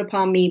bestowed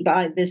upon me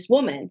by this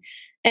woman.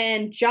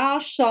 And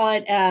Josh saw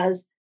it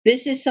as,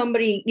 this is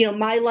somebody, you know,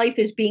 my life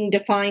is being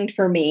defined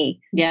for me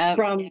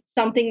from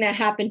something that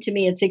happened to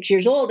me at 6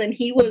 years old. And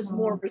he was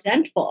more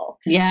resentful.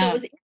 Yeah. So it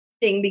was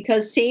interesting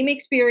because same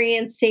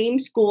experience, same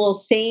school,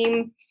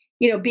 same,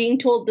 you know, being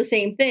told the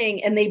same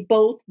thing, and they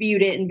both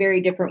viewed it in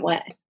very different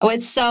way. Oh,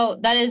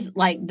 that is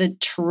like the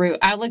true.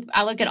 I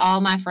look at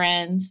all my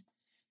friends,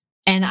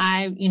 and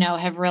I, you know,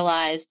 have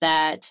realized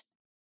that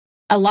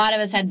a lot of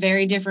us had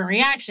very different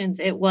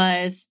reactions. It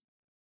was,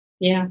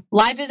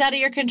 life is out of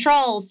your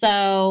control.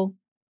 So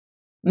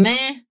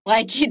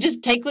like, you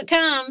just take what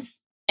comes.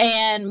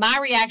 And my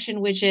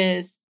reaction, which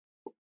is,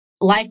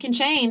 life can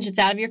change. It's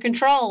out of your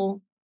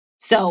control.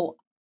 So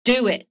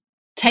do it.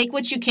 Take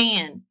what you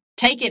can.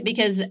 Take it,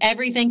 because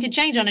everything could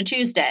change on a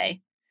Tuesday.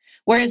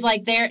 Whereas,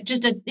 like,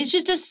 it's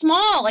just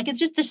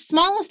the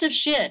smallest of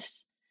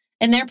shifts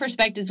in their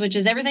perspectives, which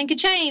is everything could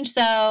change.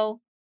 So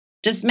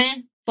just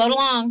float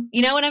along.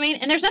 You know what I mean?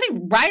 And there's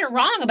nothing right or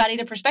wrong about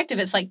either perspective.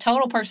 It's like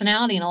total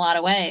personality in a lot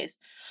of ways.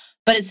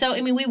 But it's so,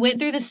 I mean, we went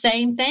through the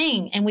same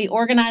thing and we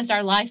organized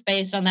our life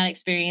based on that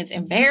experience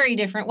in very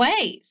different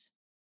ways.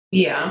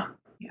 Yeah.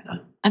 Yeah.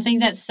 I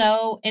think that's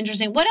so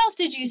interesting. What else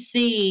did you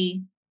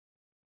see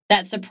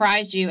that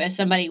surprised you as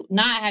somebody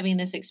not having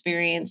this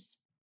experience,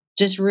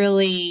 just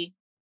really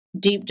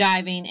deep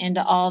diving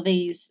into all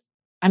these?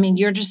 I mean,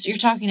 you're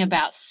talking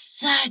about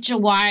such a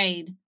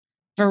wide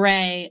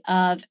array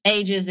of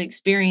ages,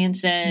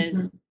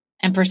 experiences,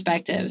 and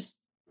perspectives.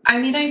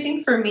 I mean, I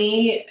think for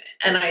me,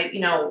 and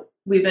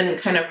we've been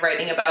kind of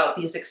writing about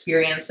these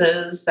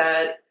experiences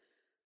that,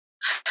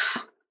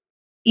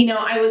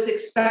 I was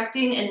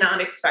expecting and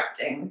not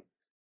expecting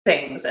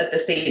things at the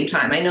same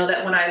time. I know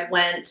that when I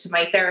went to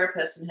my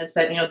therapist and had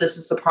said, this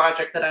is the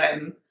project that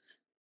I'm,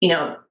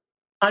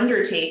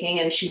 undertaking,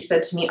 and she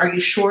said to me, "Are you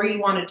sure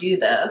you want to do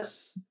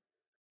this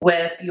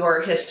with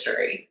your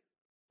history,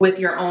 with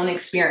your own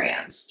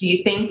experience? Do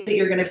you think that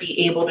you're going to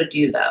be able to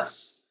do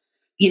this?"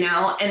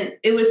 And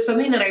it was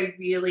something that I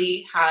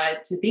really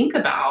had to think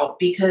about,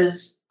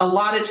 because a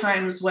lot of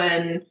times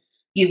when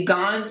you've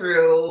gone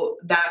through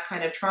that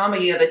kind of trauma,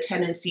 you have a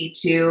tendency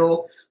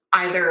to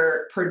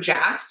either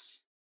project,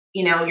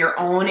 your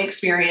own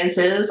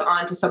experiences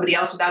onto somebody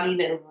else without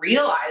even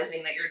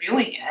realizing that you're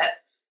doing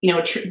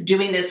it,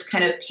 doing this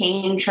kind of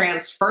pain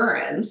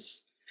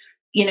transference,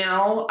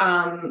 so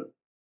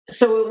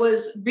it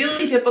was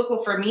really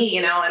difficult for me,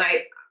 and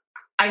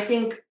I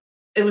think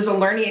it was a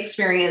learning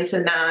experience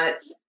in that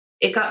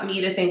it got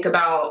me to think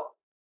about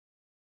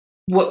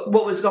what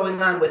was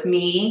going on with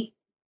me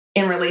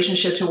in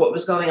relationship to what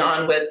was going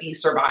on with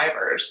these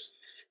survivors,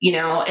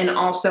 and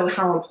also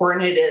how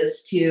important it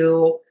is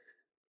to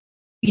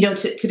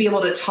be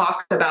able to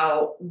talk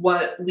about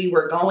what we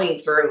were going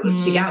through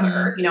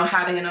together,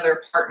 having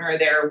another partner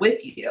there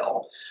with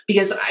you,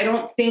 because I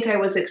don't think I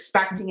was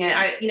expecting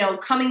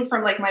it. Coming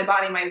from like My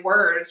Body, My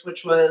Words,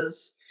 which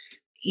was,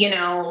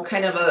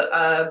 kind of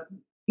a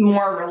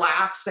more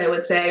relaxed, I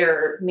would say,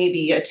 or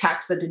maybe a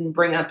text that didn't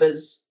bring up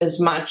as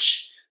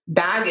much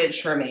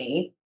baggage for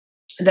me,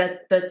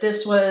 that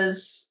this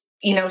was,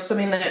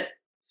 something that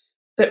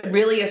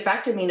really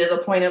affected me to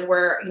the point of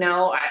where,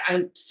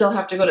 I still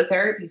have to go to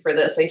therapy for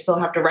this. I still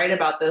have to write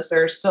about this.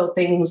 There are still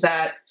things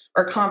that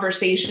are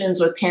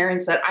conversations with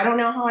parents that I don't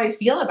know how I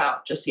feel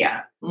about just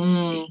yet.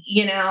 Kind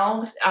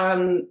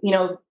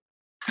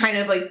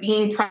of like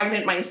being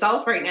pregnant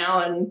myself right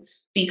now and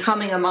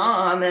becoming a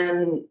mom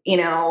and,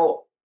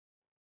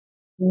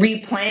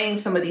 replaying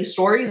some of these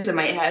stories in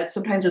my head.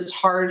 Sometimes it's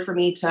hard for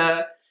me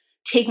to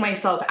take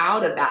myself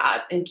out of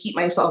that and keep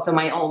myself in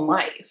my own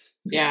life.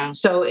 Yeah.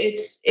 So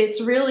it's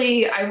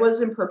really, I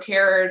wasn't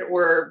prepared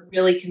or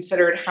really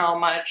considered how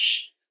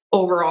much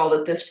overall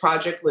that this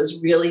project was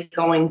really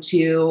going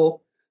to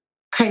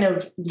kind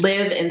of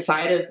live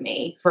inside of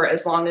me for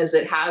as long as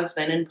it has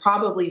been, and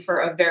probably for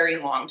a very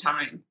long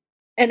time.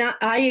 And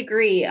I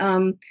agree.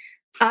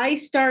 I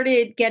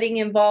started getting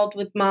involved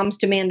with Moms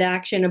Demand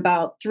Action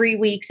about 3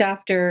 weeks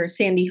after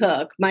Sandy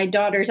Hook. My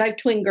daughters, I have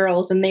twin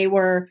girls, and they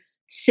were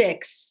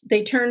 6.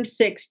 They turned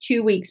 6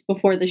 2 weeks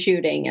before the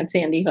shooting at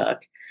Sandy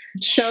Hook.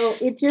 So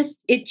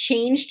it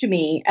changed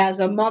me as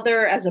a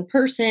mother, as a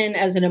person,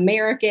 as an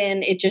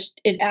American.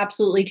 It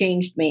absolutely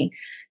changed me.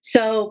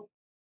 So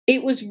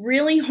it was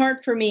really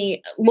hard for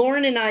me.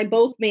 Lauren and I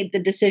both made the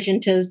decision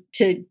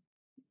to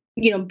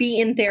be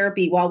in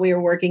therapy while we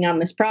were working on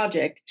this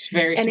project. It's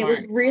very smart. It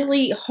was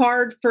really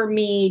hard for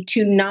me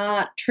to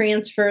not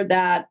transfer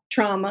that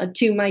trauma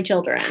to my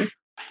children,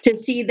 to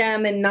see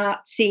them and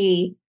not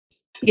see,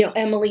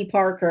 Emily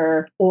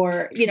Parker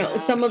or,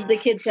 some of the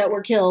kids that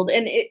were killed.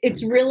 And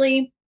it's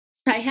really,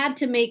 I had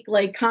to make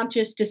like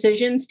conscious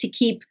decisions to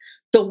keep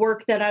the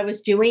work that I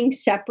was doing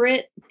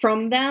separate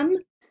from them.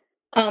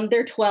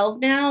 They're 12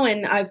 now,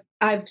 and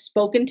I've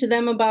spoken to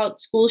them about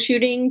school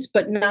shootings,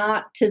 but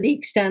not to the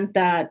extent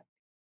that,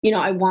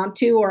 I want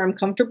to or I'm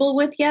comfortable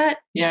with yet.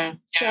 Yeah.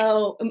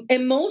 So,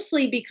 and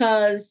mostly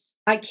because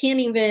I can't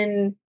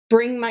even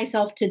bring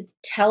myself to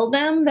tell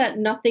them that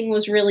nothing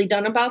was really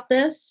done about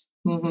this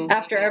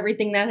after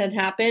everything that had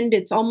happened.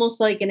 It's almost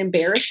like an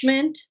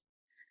embarrassment.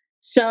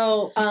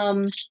 So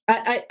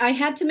I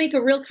had to make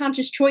a real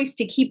conscious choice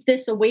to keep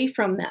this away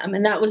from them.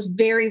 And that was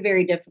very,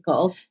 very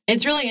difficult.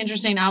 It's really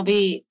interesting.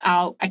 I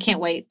can't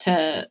wait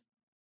to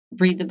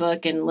read the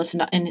book and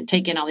listen and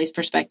take in all these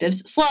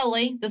perspectives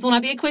slowly. This will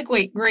not be a quick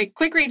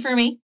read for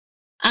me.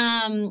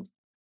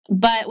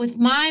 But with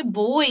my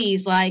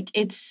boys, like,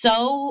 it's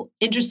so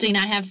interesting.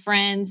 I have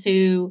friends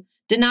who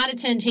did not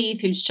attend Heath,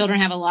 whose children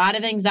have a lot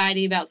of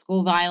anxiety about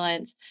school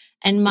violence,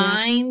 and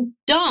mine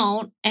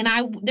don't. And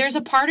there's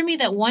a part of me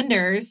that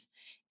wonders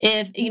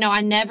if,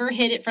 I never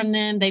hid it from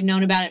them. They've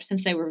known about it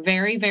since they were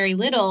very, very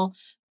little,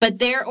 but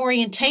their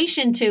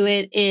orientation to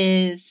it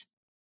is,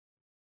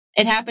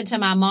 it happened to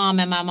my mom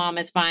and my mom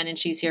is fine and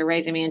she's here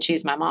raising me and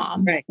she's my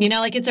mom. Right.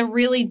 It's a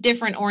really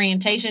different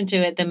orientation to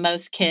it than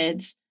most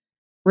kids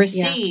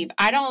receive. Yeah.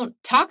 I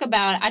talk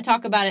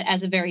about it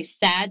as a very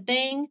sad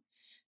thing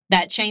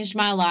that changed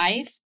my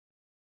life,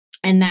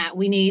 and that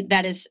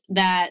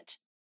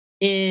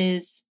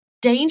is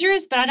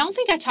dangerous, but I don't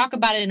think I talk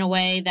about it in a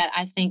way that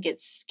I think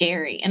it's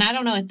scary. And I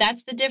don't know if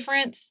that's the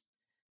difference.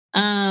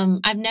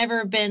 I've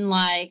never been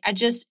like,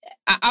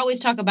 I always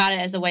talk about it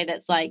as a way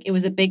that's like, it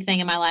was a big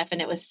thing in my life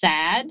and it was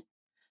sad,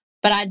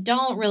 but I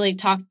don't really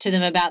talk to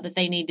them about that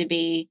they need to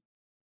be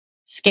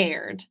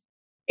scared.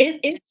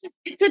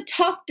 It's a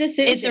tough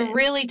decision. It's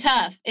really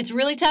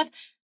tough.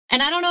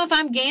 And I don't know if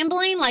I'm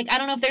gambling. Like, I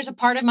don't know if there's a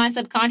part of my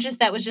subconscious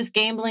that was just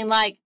gambling,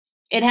 like,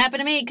 it happened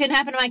to me, it couldn't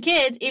happen to my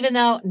kids, even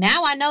though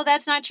now I know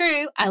that's not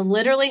true. I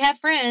literally have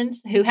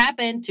friends who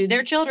happened to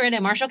their children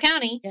in Marshall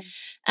County.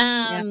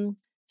 Yeah.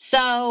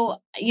 So,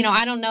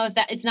 I don't know if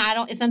that it's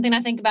something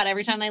I think about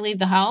every time they leave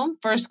the home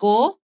for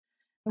school.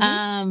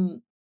 Mm-hmm.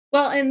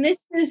 Well, and this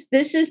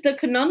is the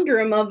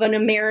conundrum of an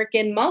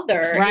American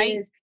mother,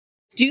 right?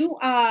 Do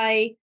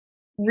I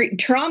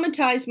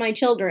traumatize my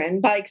children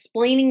by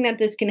explaining that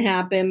this can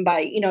happen,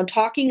 by,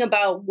 talking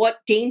about what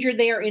danger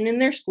they are in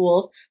their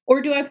schools,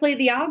 or do I play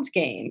the odds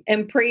game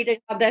and pray to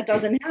God that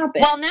doesn't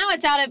happen? Well, now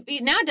it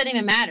doesn't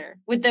even matter.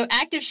 With the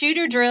active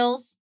shooter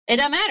drills, it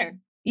doesn't matter.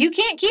 You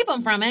can't keep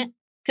them from it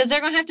because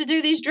they're going to have to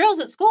do these drills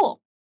at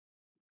school.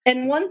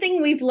 And one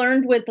thing we've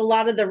learned with a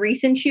lot of the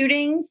recent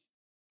shootings,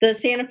 the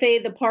Santa Fe,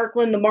 the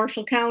Parkland, the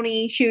Marshall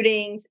County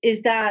shootings,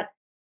 is that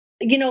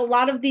a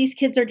lot of these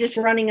kids are just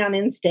running on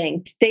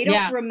instinct. They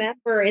don't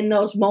remember in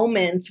those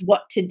moments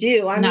what to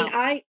do. I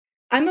mean,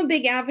 I'm a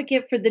big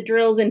advocate for the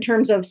drills in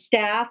terms of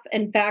staff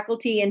and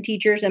faculty and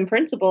teachers and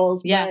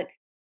principals, but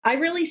I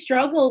really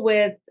struggle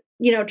with,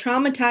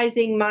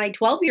 traumatizing my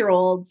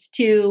 12-year-olds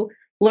to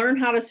learn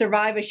how to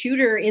survive a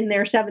shooter in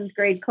their 7th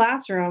grade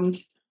classroom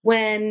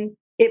when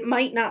it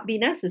might not be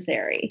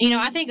necessary.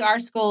 I think our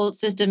school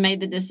system made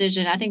the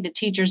decision. I think the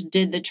teachers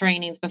did the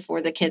trainings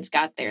before the kids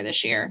got there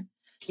this year.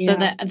 So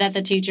that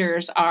the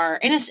teachers are,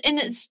 and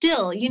it's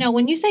still,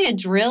 when you say a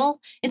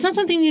drill, it's not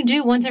something you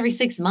do once every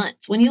 6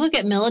 months. When you look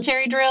at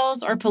military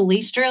drills or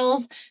police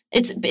drills,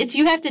 it's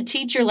you have to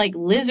teach your like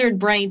lizard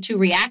brain to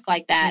react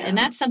like that. Yeah. And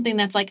that's something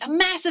that's like a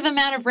massive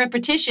amount of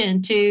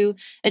repetition to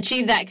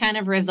achieve that kind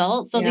of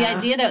result. So the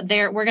idea that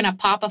we're going to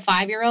pop a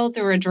 5-year-old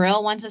through a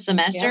drill once a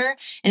semester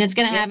and it's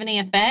going to have any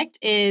effect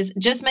is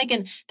just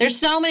there's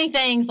so many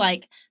things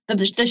like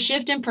the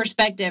shift in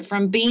perspective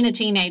from being a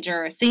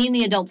teenager, seeing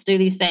the adults do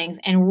these things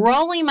and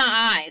rolling my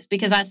eyes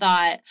because I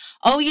thought,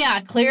 oh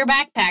yeah, clear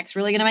backpack's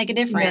really going to make a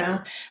difference.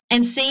 Yeah.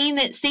 And seeing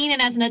it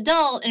as an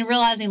adult and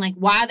realizing like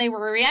why they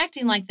were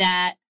reacting like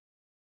that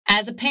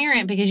as a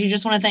parent, because you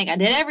just want to think I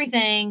did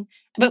everything.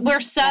 But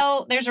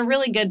there's a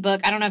really good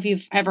book. I don't know if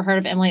you've ever heard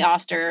of Emily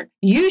Oster.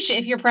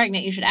 If you're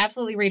pregnant, you should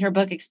absolutely read her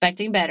book,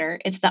 Expecting Better.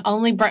 It's the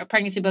only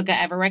pregnancy book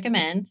I ever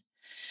recommend.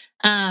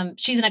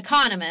 She's an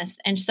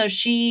economist, and so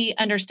she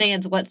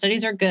understands what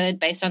studies are good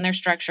based on their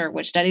structure,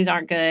 which studies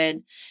aren't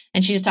good.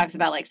 And she just talks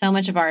about like so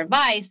much of our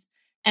advice,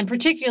 and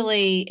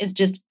particularly is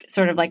just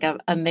sort of like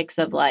a mix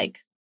of like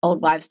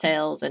old wives'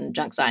 tales and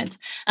junk science.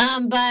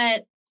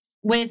 But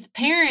with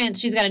parents,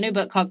 she's got a new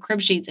book called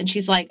Crib Sheets, and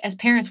she's like, as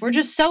parents, we're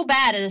just so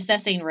bad at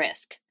assessing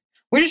risk.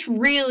 We're just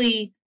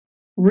really,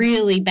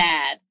 really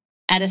bad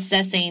at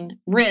assessing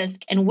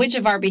risk and which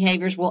of our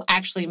behaviors will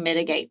actually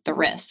mitigate the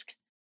risk.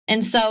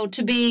 And so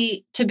to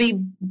be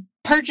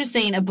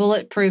purchasing a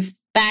bulletproof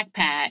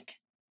backpack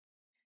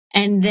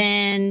and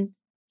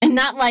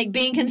not like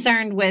being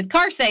concerned with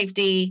car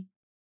safety,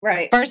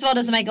 right? First of all,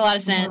 doesn't make a lot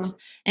of sense. Mm-hmm.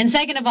 And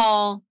second of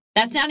all,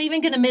 that's not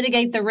even going to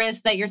mitigate the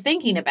risk that you're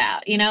thinking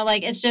about.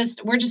 Like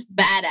we're just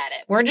bad at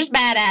it. We're just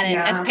bad at it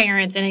as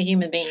parents and as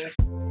human beings.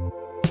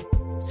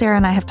 Sarah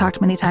and I have talked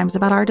many times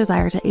about our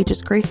desire to age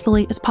as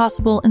gracefully as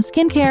possible, and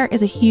skincare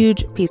is a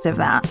huge piece of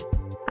that.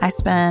 I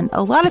spend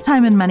a lot of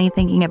time and money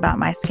thinking about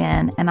my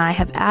skin, and I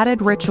have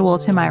added Ritual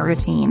to my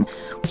routine,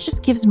 which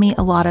just gives me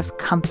a lot of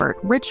comfort.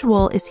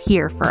 Ritual is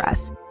here for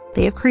us.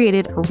 They have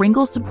created a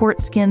wrinkle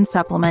support skin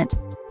supplement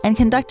and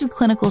conducted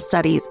clinical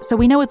studies, so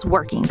we know it's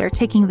working. They're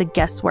taking the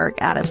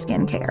guesswork out of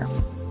skincare.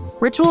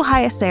 Ritual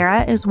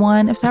Hyacera is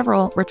one of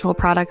several Ritual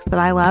products that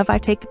I love. I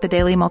take the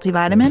daily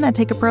multivitamin, I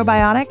take a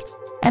probiotic,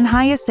 and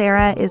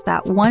Hyacera is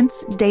that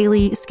once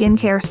daily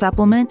skincare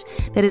supplement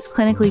that is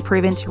clinically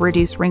proven to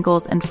reduce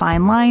wrinkles and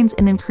fine lines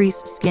and increase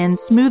skin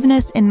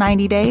smoothness in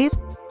 90 days.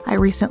 I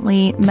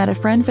recently met a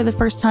friend for the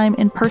first time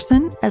in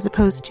person as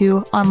opposed to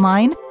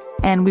online,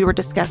 and we were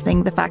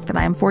discussing the fact that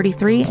I am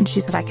 43, and she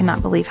said, I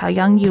cannot believe how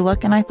young you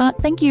look. And I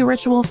thought, thank you,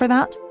 Ritual, for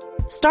that.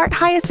 Start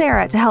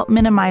Hyacera to help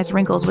minimize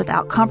wrinkles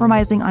without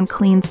compromising on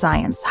clean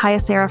science.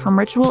 Hyacera from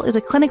Ritual is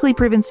a clinically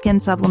proven skin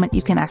supplement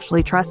you can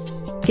actually trust.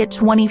 Get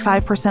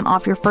 25%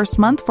 off your first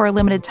month for a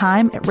limited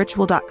time at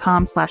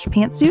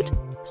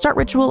ritual.com/pantsuit. Start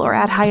Ritual or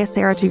add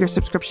Hyacera to your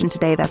subscription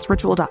today. That's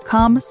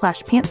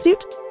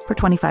ritual.com/pantsuit for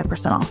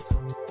 25% off.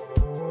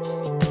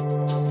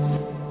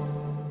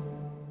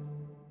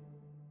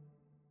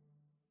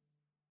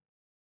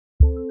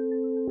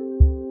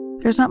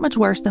 There's not much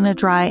worse than a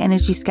dry and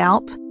itchy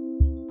scalp.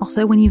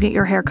 Also, when you get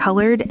your hair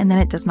colored and then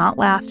it does not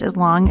last as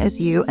long as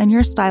you and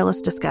your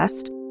stylist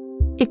discussed.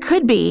 It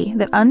could be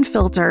that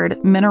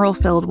unfiltered,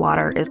 mineral-filled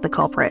water is the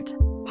culprit.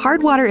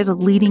 Hard water is a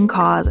leading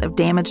cause of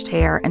damaged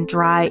hair and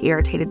dry,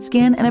 irritated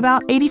skin, and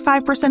about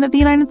 85% of the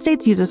United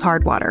States uses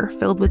hard water,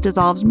 filled with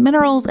dissolved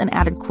minerals and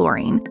added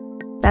chlorine.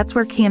 That's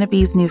where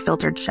Canopy's new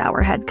filtered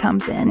shower head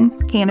comes in.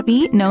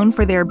 Canopy, known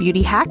for their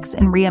beauty hacks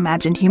and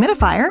reimagined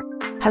humidifier,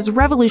 has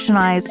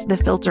revolutionized the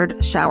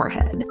filtered shower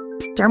head.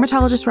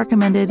 Dermatologists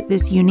recommended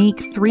this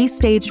unique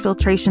 3-stage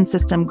filtration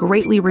system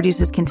greatly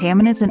reduces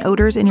contaminants and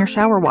odors in your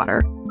shower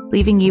water,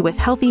 leaving you with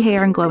healthy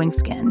hair and glowing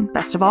skin.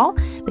 Best of all,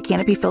 the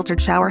Canopy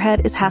filtered shower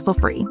head is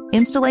hassle-free.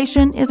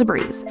 Installation is a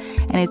breeze,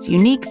 and its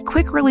unique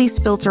quick-release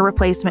filter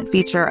replacement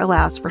feature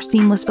allows for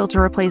seamless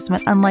filter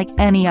replacement unlike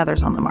any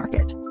others on the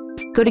market.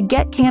 Go to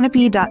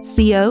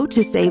getcanopy.co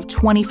to save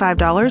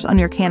 $25 on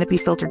your Canopy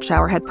filtered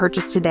shower head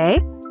purchase today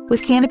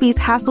with Canopy's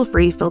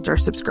hassle-free filter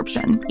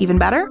subscription. Even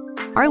better,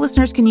 our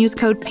listeners can use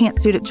code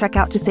PANTSUIT at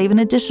checkout to save an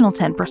additional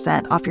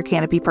 10% off your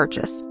Canopy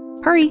purchase.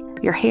 Hurry,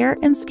 your hair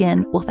and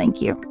skin will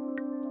thank you.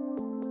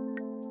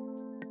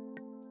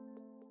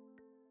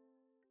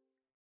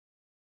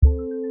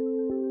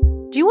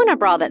 Do you want a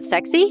bra that's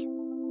sexy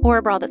or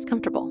a bra that's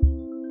comfortable?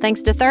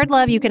 Thanks to Third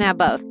Love, you can have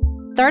both.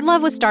 Third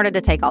Love was started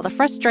to take all the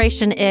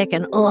frustration, ick,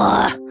 and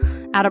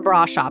out of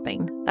bra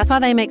shopping. That's why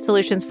they make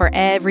solutions for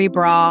every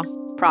bra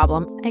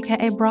problem,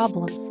 aka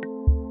problems.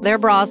 Their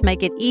bras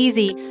make it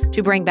easy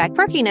to bring back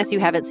perkiness you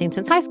haven't seen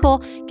since high school,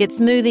 get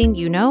smoothing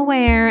you know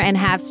where, and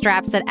have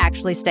straps that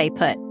actually stay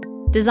put.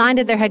 Designed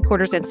at their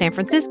headquarters in San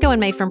Francisco and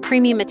made from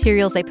premium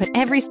materials, they put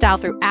every style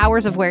through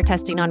hours of wear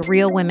testing on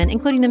real women,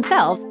 including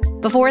themselves,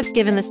 before it's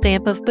given the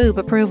stamp of boob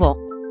approval.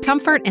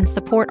 Comfort and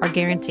support are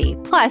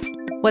guaranteed. Plus,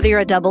 whether you're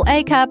a double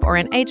A cup or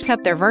an H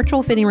cup, their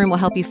virtual fitting room will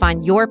help you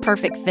find your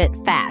perfect fit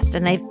fast.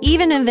 And they've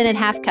even invented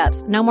half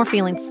cups. No more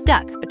feeling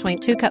stuck between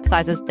 2 cup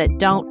sizes that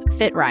don't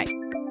fit right.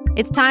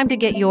 It's time to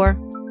get your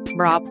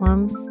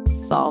problems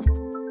solved.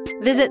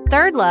 Visit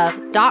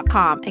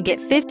thirdlove.com and get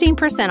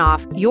 15%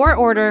 off your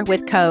order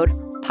with code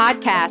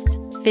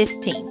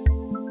podcast15.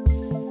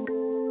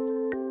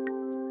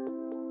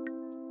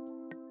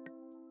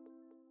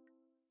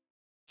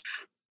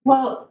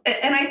 Well,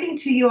 and I think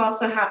too, you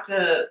also have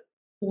to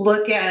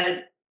look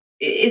at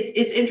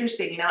it's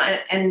interesting,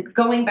 and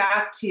going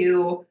back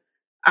to,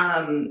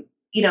 the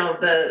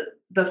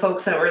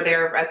folks that were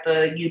there at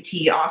the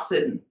UT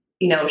Austin,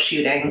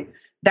 shooting,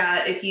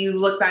 that if you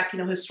look back,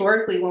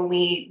 historically when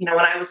when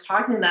I was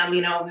talking to them,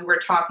 we were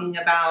talking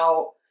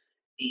about,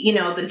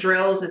 the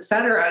drills, et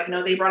cetera,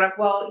 they brought up,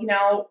 well,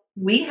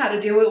 we had to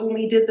do it when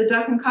we did the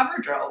duck and cover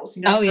drills,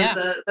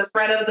 the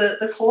threat of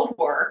the Cold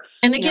War.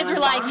 And the kids were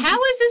like,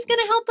 how is this going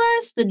to help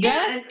us? The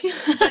duck?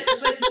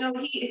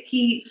 But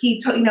he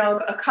took,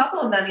 a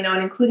couple of them,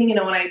 and including,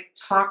 when I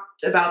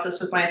talked about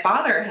this with my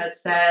father, had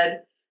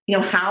said,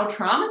 how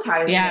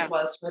traumatizing it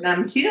was for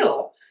them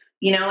too.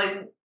 We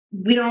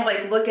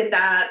don't look at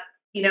that,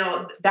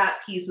 that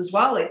piece as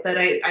well. That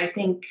I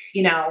think,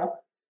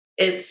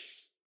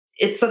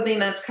 it's something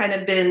that's kind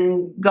of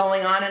been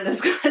going on in this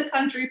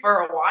country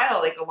for a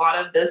while, a lot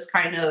of this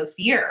kind of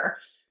fear.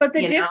 But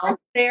the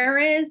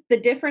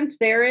difference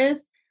there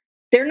is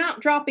they're not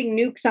dropping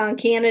nukes on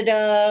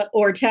Canada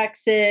or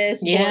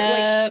Texas.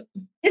 Yeah.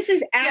 This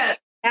is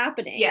actually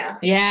happening. Yeah.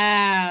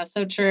 Yeah.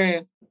 So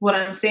true. What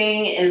I'm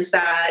saying is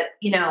that,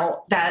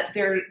 that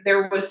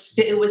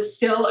it was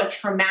still a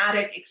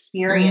traumatic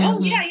experience. Oh,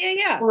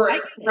 yeah. For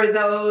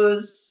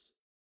those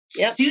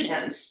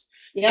students.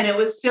 Yep. And it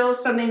was still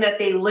something that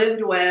they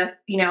lived with,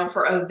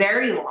 for a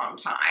very long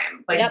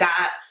time,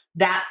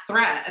 that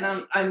threat. And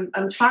I'm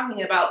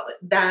talking about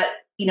that,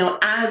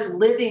 as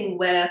living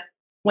with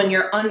when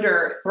you're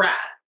under threat.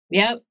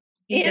 Yep.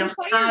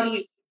 How do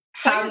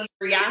you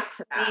react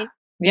to that?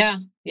 Yeah.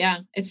 Yeah.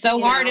 It's so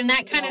hard. And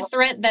that kind of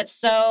threat that's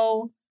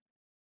so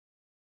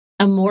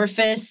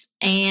amorphous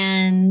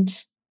and.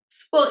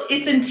 Well,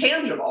 it's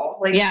intangible.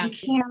 It's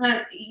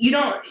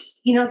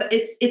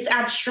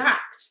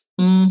abstract.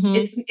 Mm-hmm.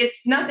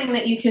 It's nothing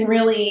that you can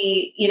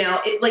really,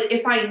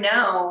 if I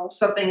know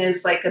something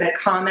is going to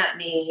come at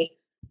me,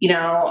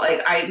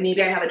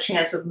 maybe I have a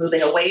chance of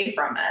moving away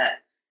from it,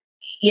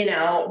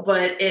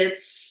 but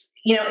it's,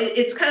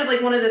 it's kind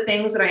of one of the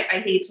things that I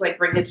hate to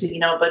bring it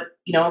to, but,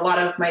 a lot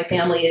of my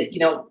family,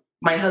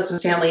 my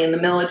husband's family in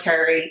the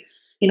military,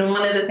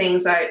 one of the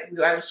things I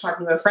was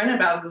talking to a friend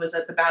about who was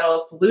at the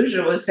Battle of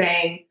Fallujah was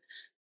saying,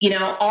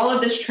 all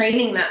of this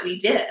training that we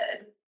did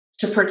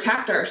to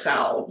protect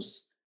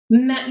ourselves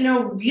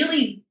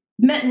really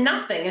meant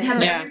nothing and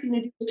had everything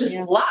to do with just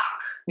luck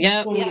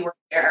when we were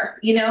there,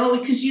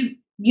 because you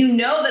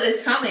know that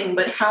it's coming,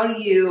 but how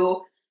do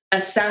you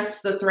assess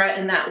the threat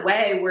in that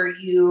way where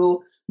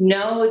you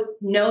know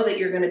that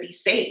you're going to be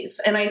safe?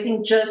 And I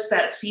think just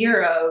that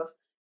fear of,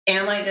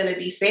 am I going to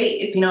be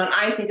safe? And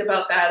I think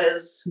about that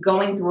as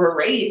going through a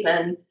race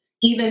and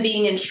even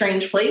being in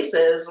strange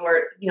places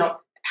or,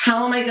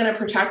 how am I going to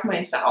protect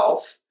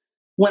myself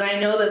when I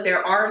know that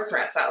there are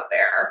threats out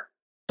there?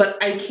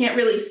 But I can't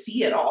really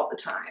see it all the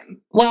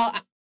time. Well,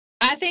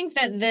 I think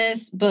that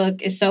this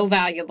book is so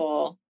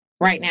valuable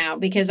right now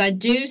because I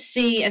do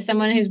see, as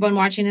someone who's been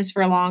watching this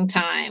for a long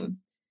time,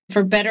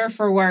 for better or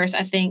for worse,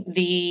 I think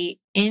the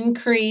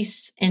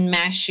increase in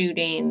mass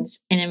shootings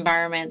in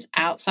environments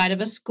outside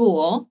of a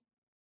school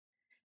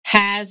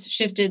has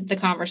shifted the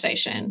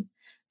conversation.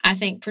 I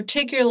think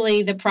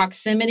particularly the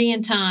proximity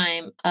and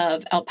time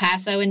of El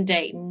Paso and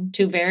Dayton,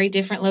 two very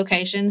different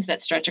locations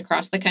that stretch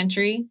across the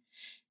country,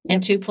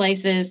 and two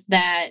places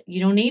that you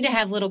don't need to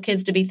have little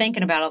kids to be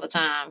thinking about all the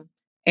time.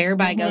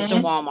 Everybody goes to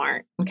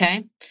Walmart,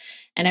 okay?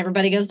 And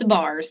everybody goes to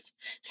bars.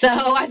 So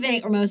I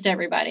think, or most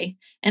everybody.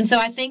 And so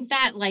I think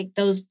that like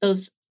those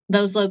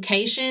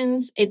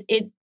locations,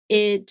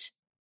 it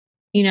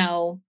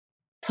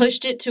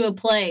pushed it to a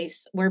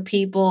place where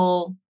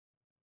people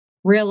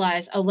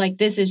realize, oh, like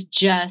this is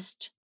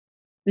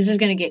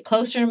going to get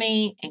closer to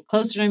me and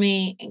closer to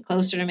me and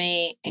closer to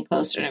me and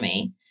closer to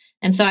me.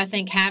 And so I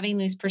think having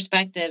these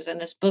perspectives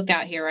and this book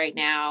out here right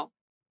now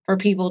for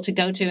people to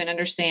go to and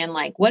understand,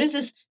 like, what is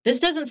this? This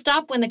doesn't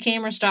stop when the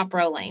cameras stop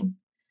rolling.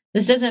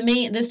 This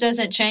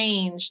doesn't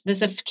change.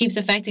 This keeps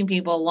affecting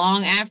people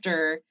long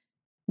after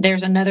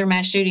there's another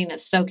mass shooting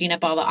that's soaking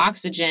up all the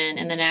oxygen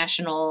in the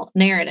national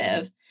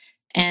narrative.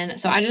 And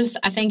so I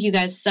thank you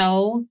guys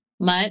so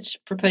much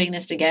for putting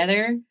this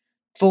together,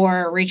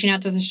 for reaching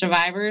out to the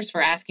survivors,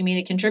 for asking me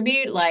to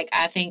contribute. Like,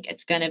 I think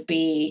it's going to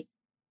be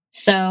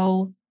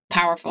so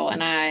powerful.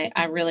 And I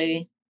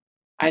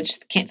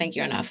just can't thank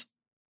you enough.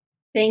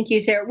 Thank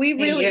you, Sarah. We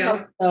really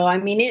hope so. I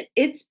mean,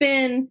 it's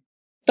been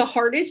the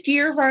hardest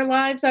year of our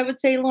lives, I would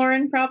say,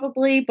 Lauren,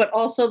 probably, but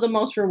also the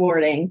most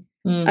rewarding.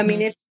 Mm-hmm. I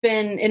mean, it's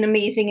been an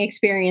amazing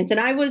experience. And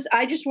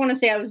I just want to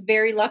say I was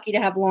very lucky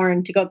to have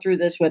Lauren to go through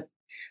this with,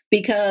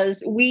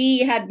 because we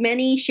had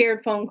many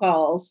shared phone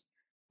calls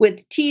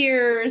with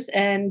tears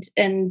and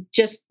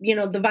just,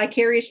 the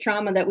vicarious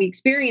trauma that we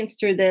experienced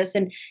through this.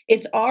 And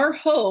it's our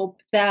hope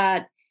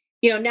that,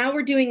 now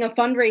we're doing a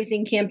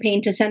fundraising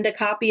campaign to send a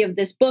copy of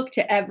this book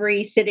to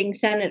every sitting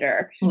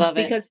senator. Love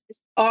it. Because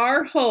it's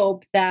our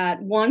hope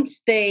that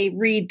once they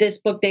read this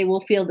book, they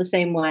will feel the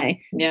same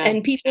way. Yeah.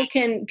 And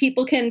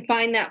people can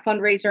find that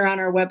fundraiser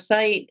on our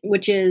website,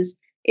 which is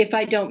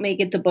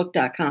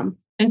ifidon'tmakeitthebook.com.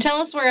 And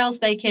tell us where else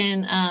they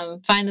can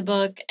find the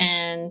book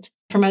and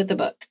promote the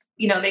book.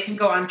 They can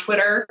go on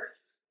Twitter.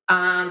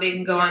 They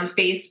can go on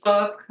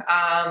Facebook,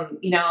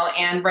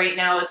 and right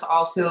now it's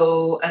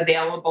also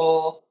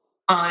available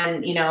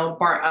on,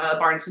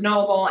 Barnes &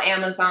 Noble,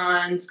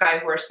 Amazon,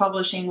 Skyhorse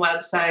Publishing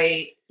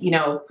website,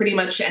 pretty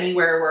much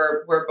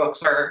anywhere where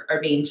books are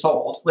being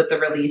sold, with the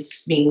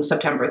release being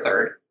September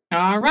 3rd.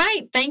 All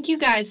right. Thank you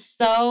guys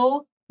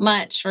so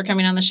much for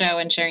coming on the show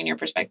and sharing your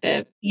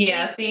perspective.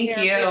 Yeah, thank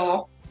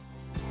you.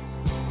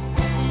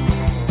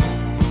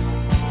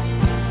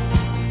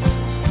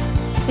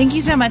 Thank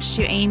you so much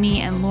to Amy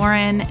and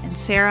Lauren and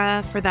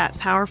Sarah for that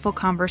powerful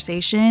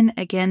conversation.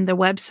 Again, the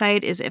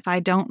website is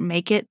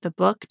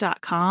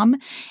ifidon'tmakeitthebook.com,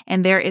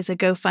 and there is a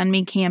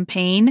GoFundMe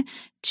campaign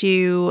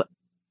to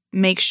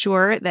make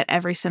sure that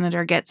every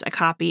senator gets a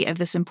copy of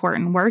this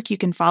important work. You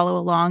can follow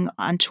along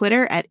on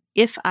Twitter at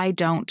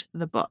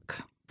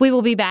ifidon'tthebook. We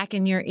will be back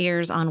in your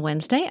ears on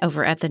Wednesday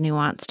over at The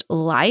Nuanced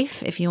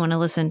Life. If you want to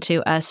listen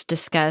to us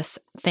discuss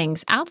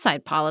things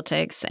outside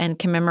politics and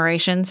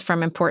commemorations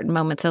from important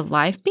moments of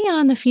life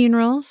beyond the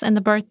funerals and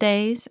the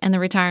birthdays and the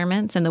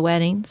retirements and the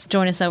weddings,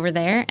 join us over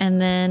there.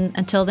 And then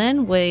until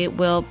then, we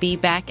will be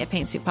back at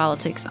Pantsuit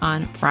Politics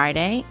on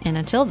Friday. And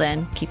until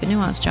then, keep it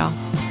nuanced, y'all.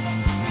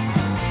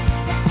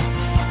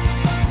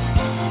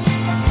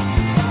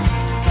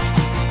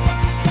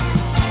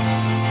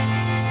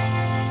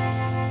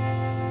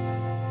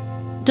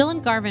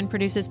 Dylan Garvin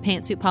produces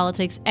Pantsuit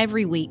Politics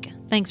every week.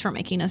 Thanks for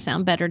making us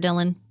sound better,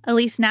 Dylan.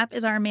 Elise Knapp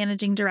is our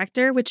managing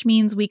director, which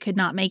means we could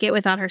not make it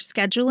without her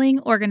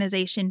scheduling,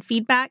 organization,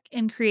 feedback,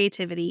 and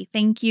creativity.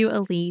 Thank you,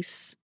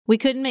 Elise. We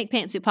couldn't make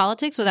Pantsuit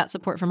Politics without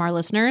support from our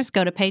listeners.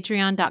 Go to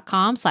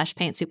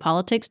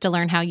patreon.com/pantsuitpolitics to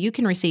learn how you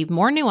can receive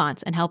more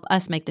nuance and help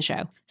us make the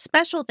show.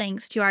 Special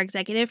thanks to our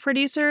executive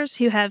producers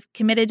who have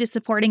committed to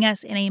supporting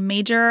us in a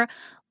major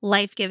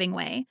life-giving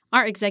way.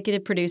 Our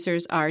executive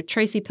producers are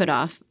Tracy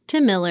Putoff,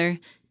 Tim Miller,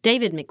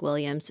 David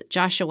McWilliams,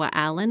 Joshua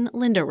Allen,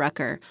 Linda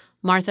Rucker,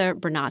 Martha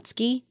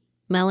Bernotsky,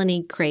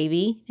 Melanie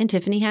Cravey, and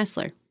Tiffany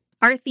Hassler.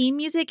 Our theme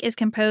music is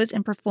composed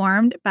and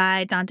performed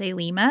by Dante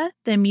Lima.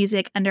 The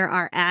music under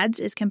our ads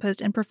is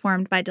composed and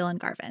performed by Dylan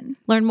Garvin.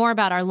 Learn more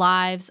about our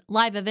live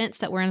events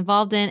that we're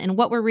involved in and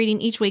what we're reading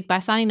each week by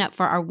signing up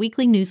for our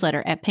weekly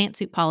newsletter at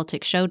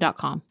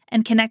pantsuitpoliticsshow.com.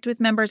 And connect with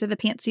members of the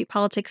Pantsuit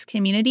Politics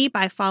community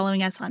by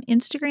following us on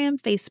Instagram,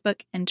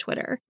 Facebook, and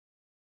Twitter.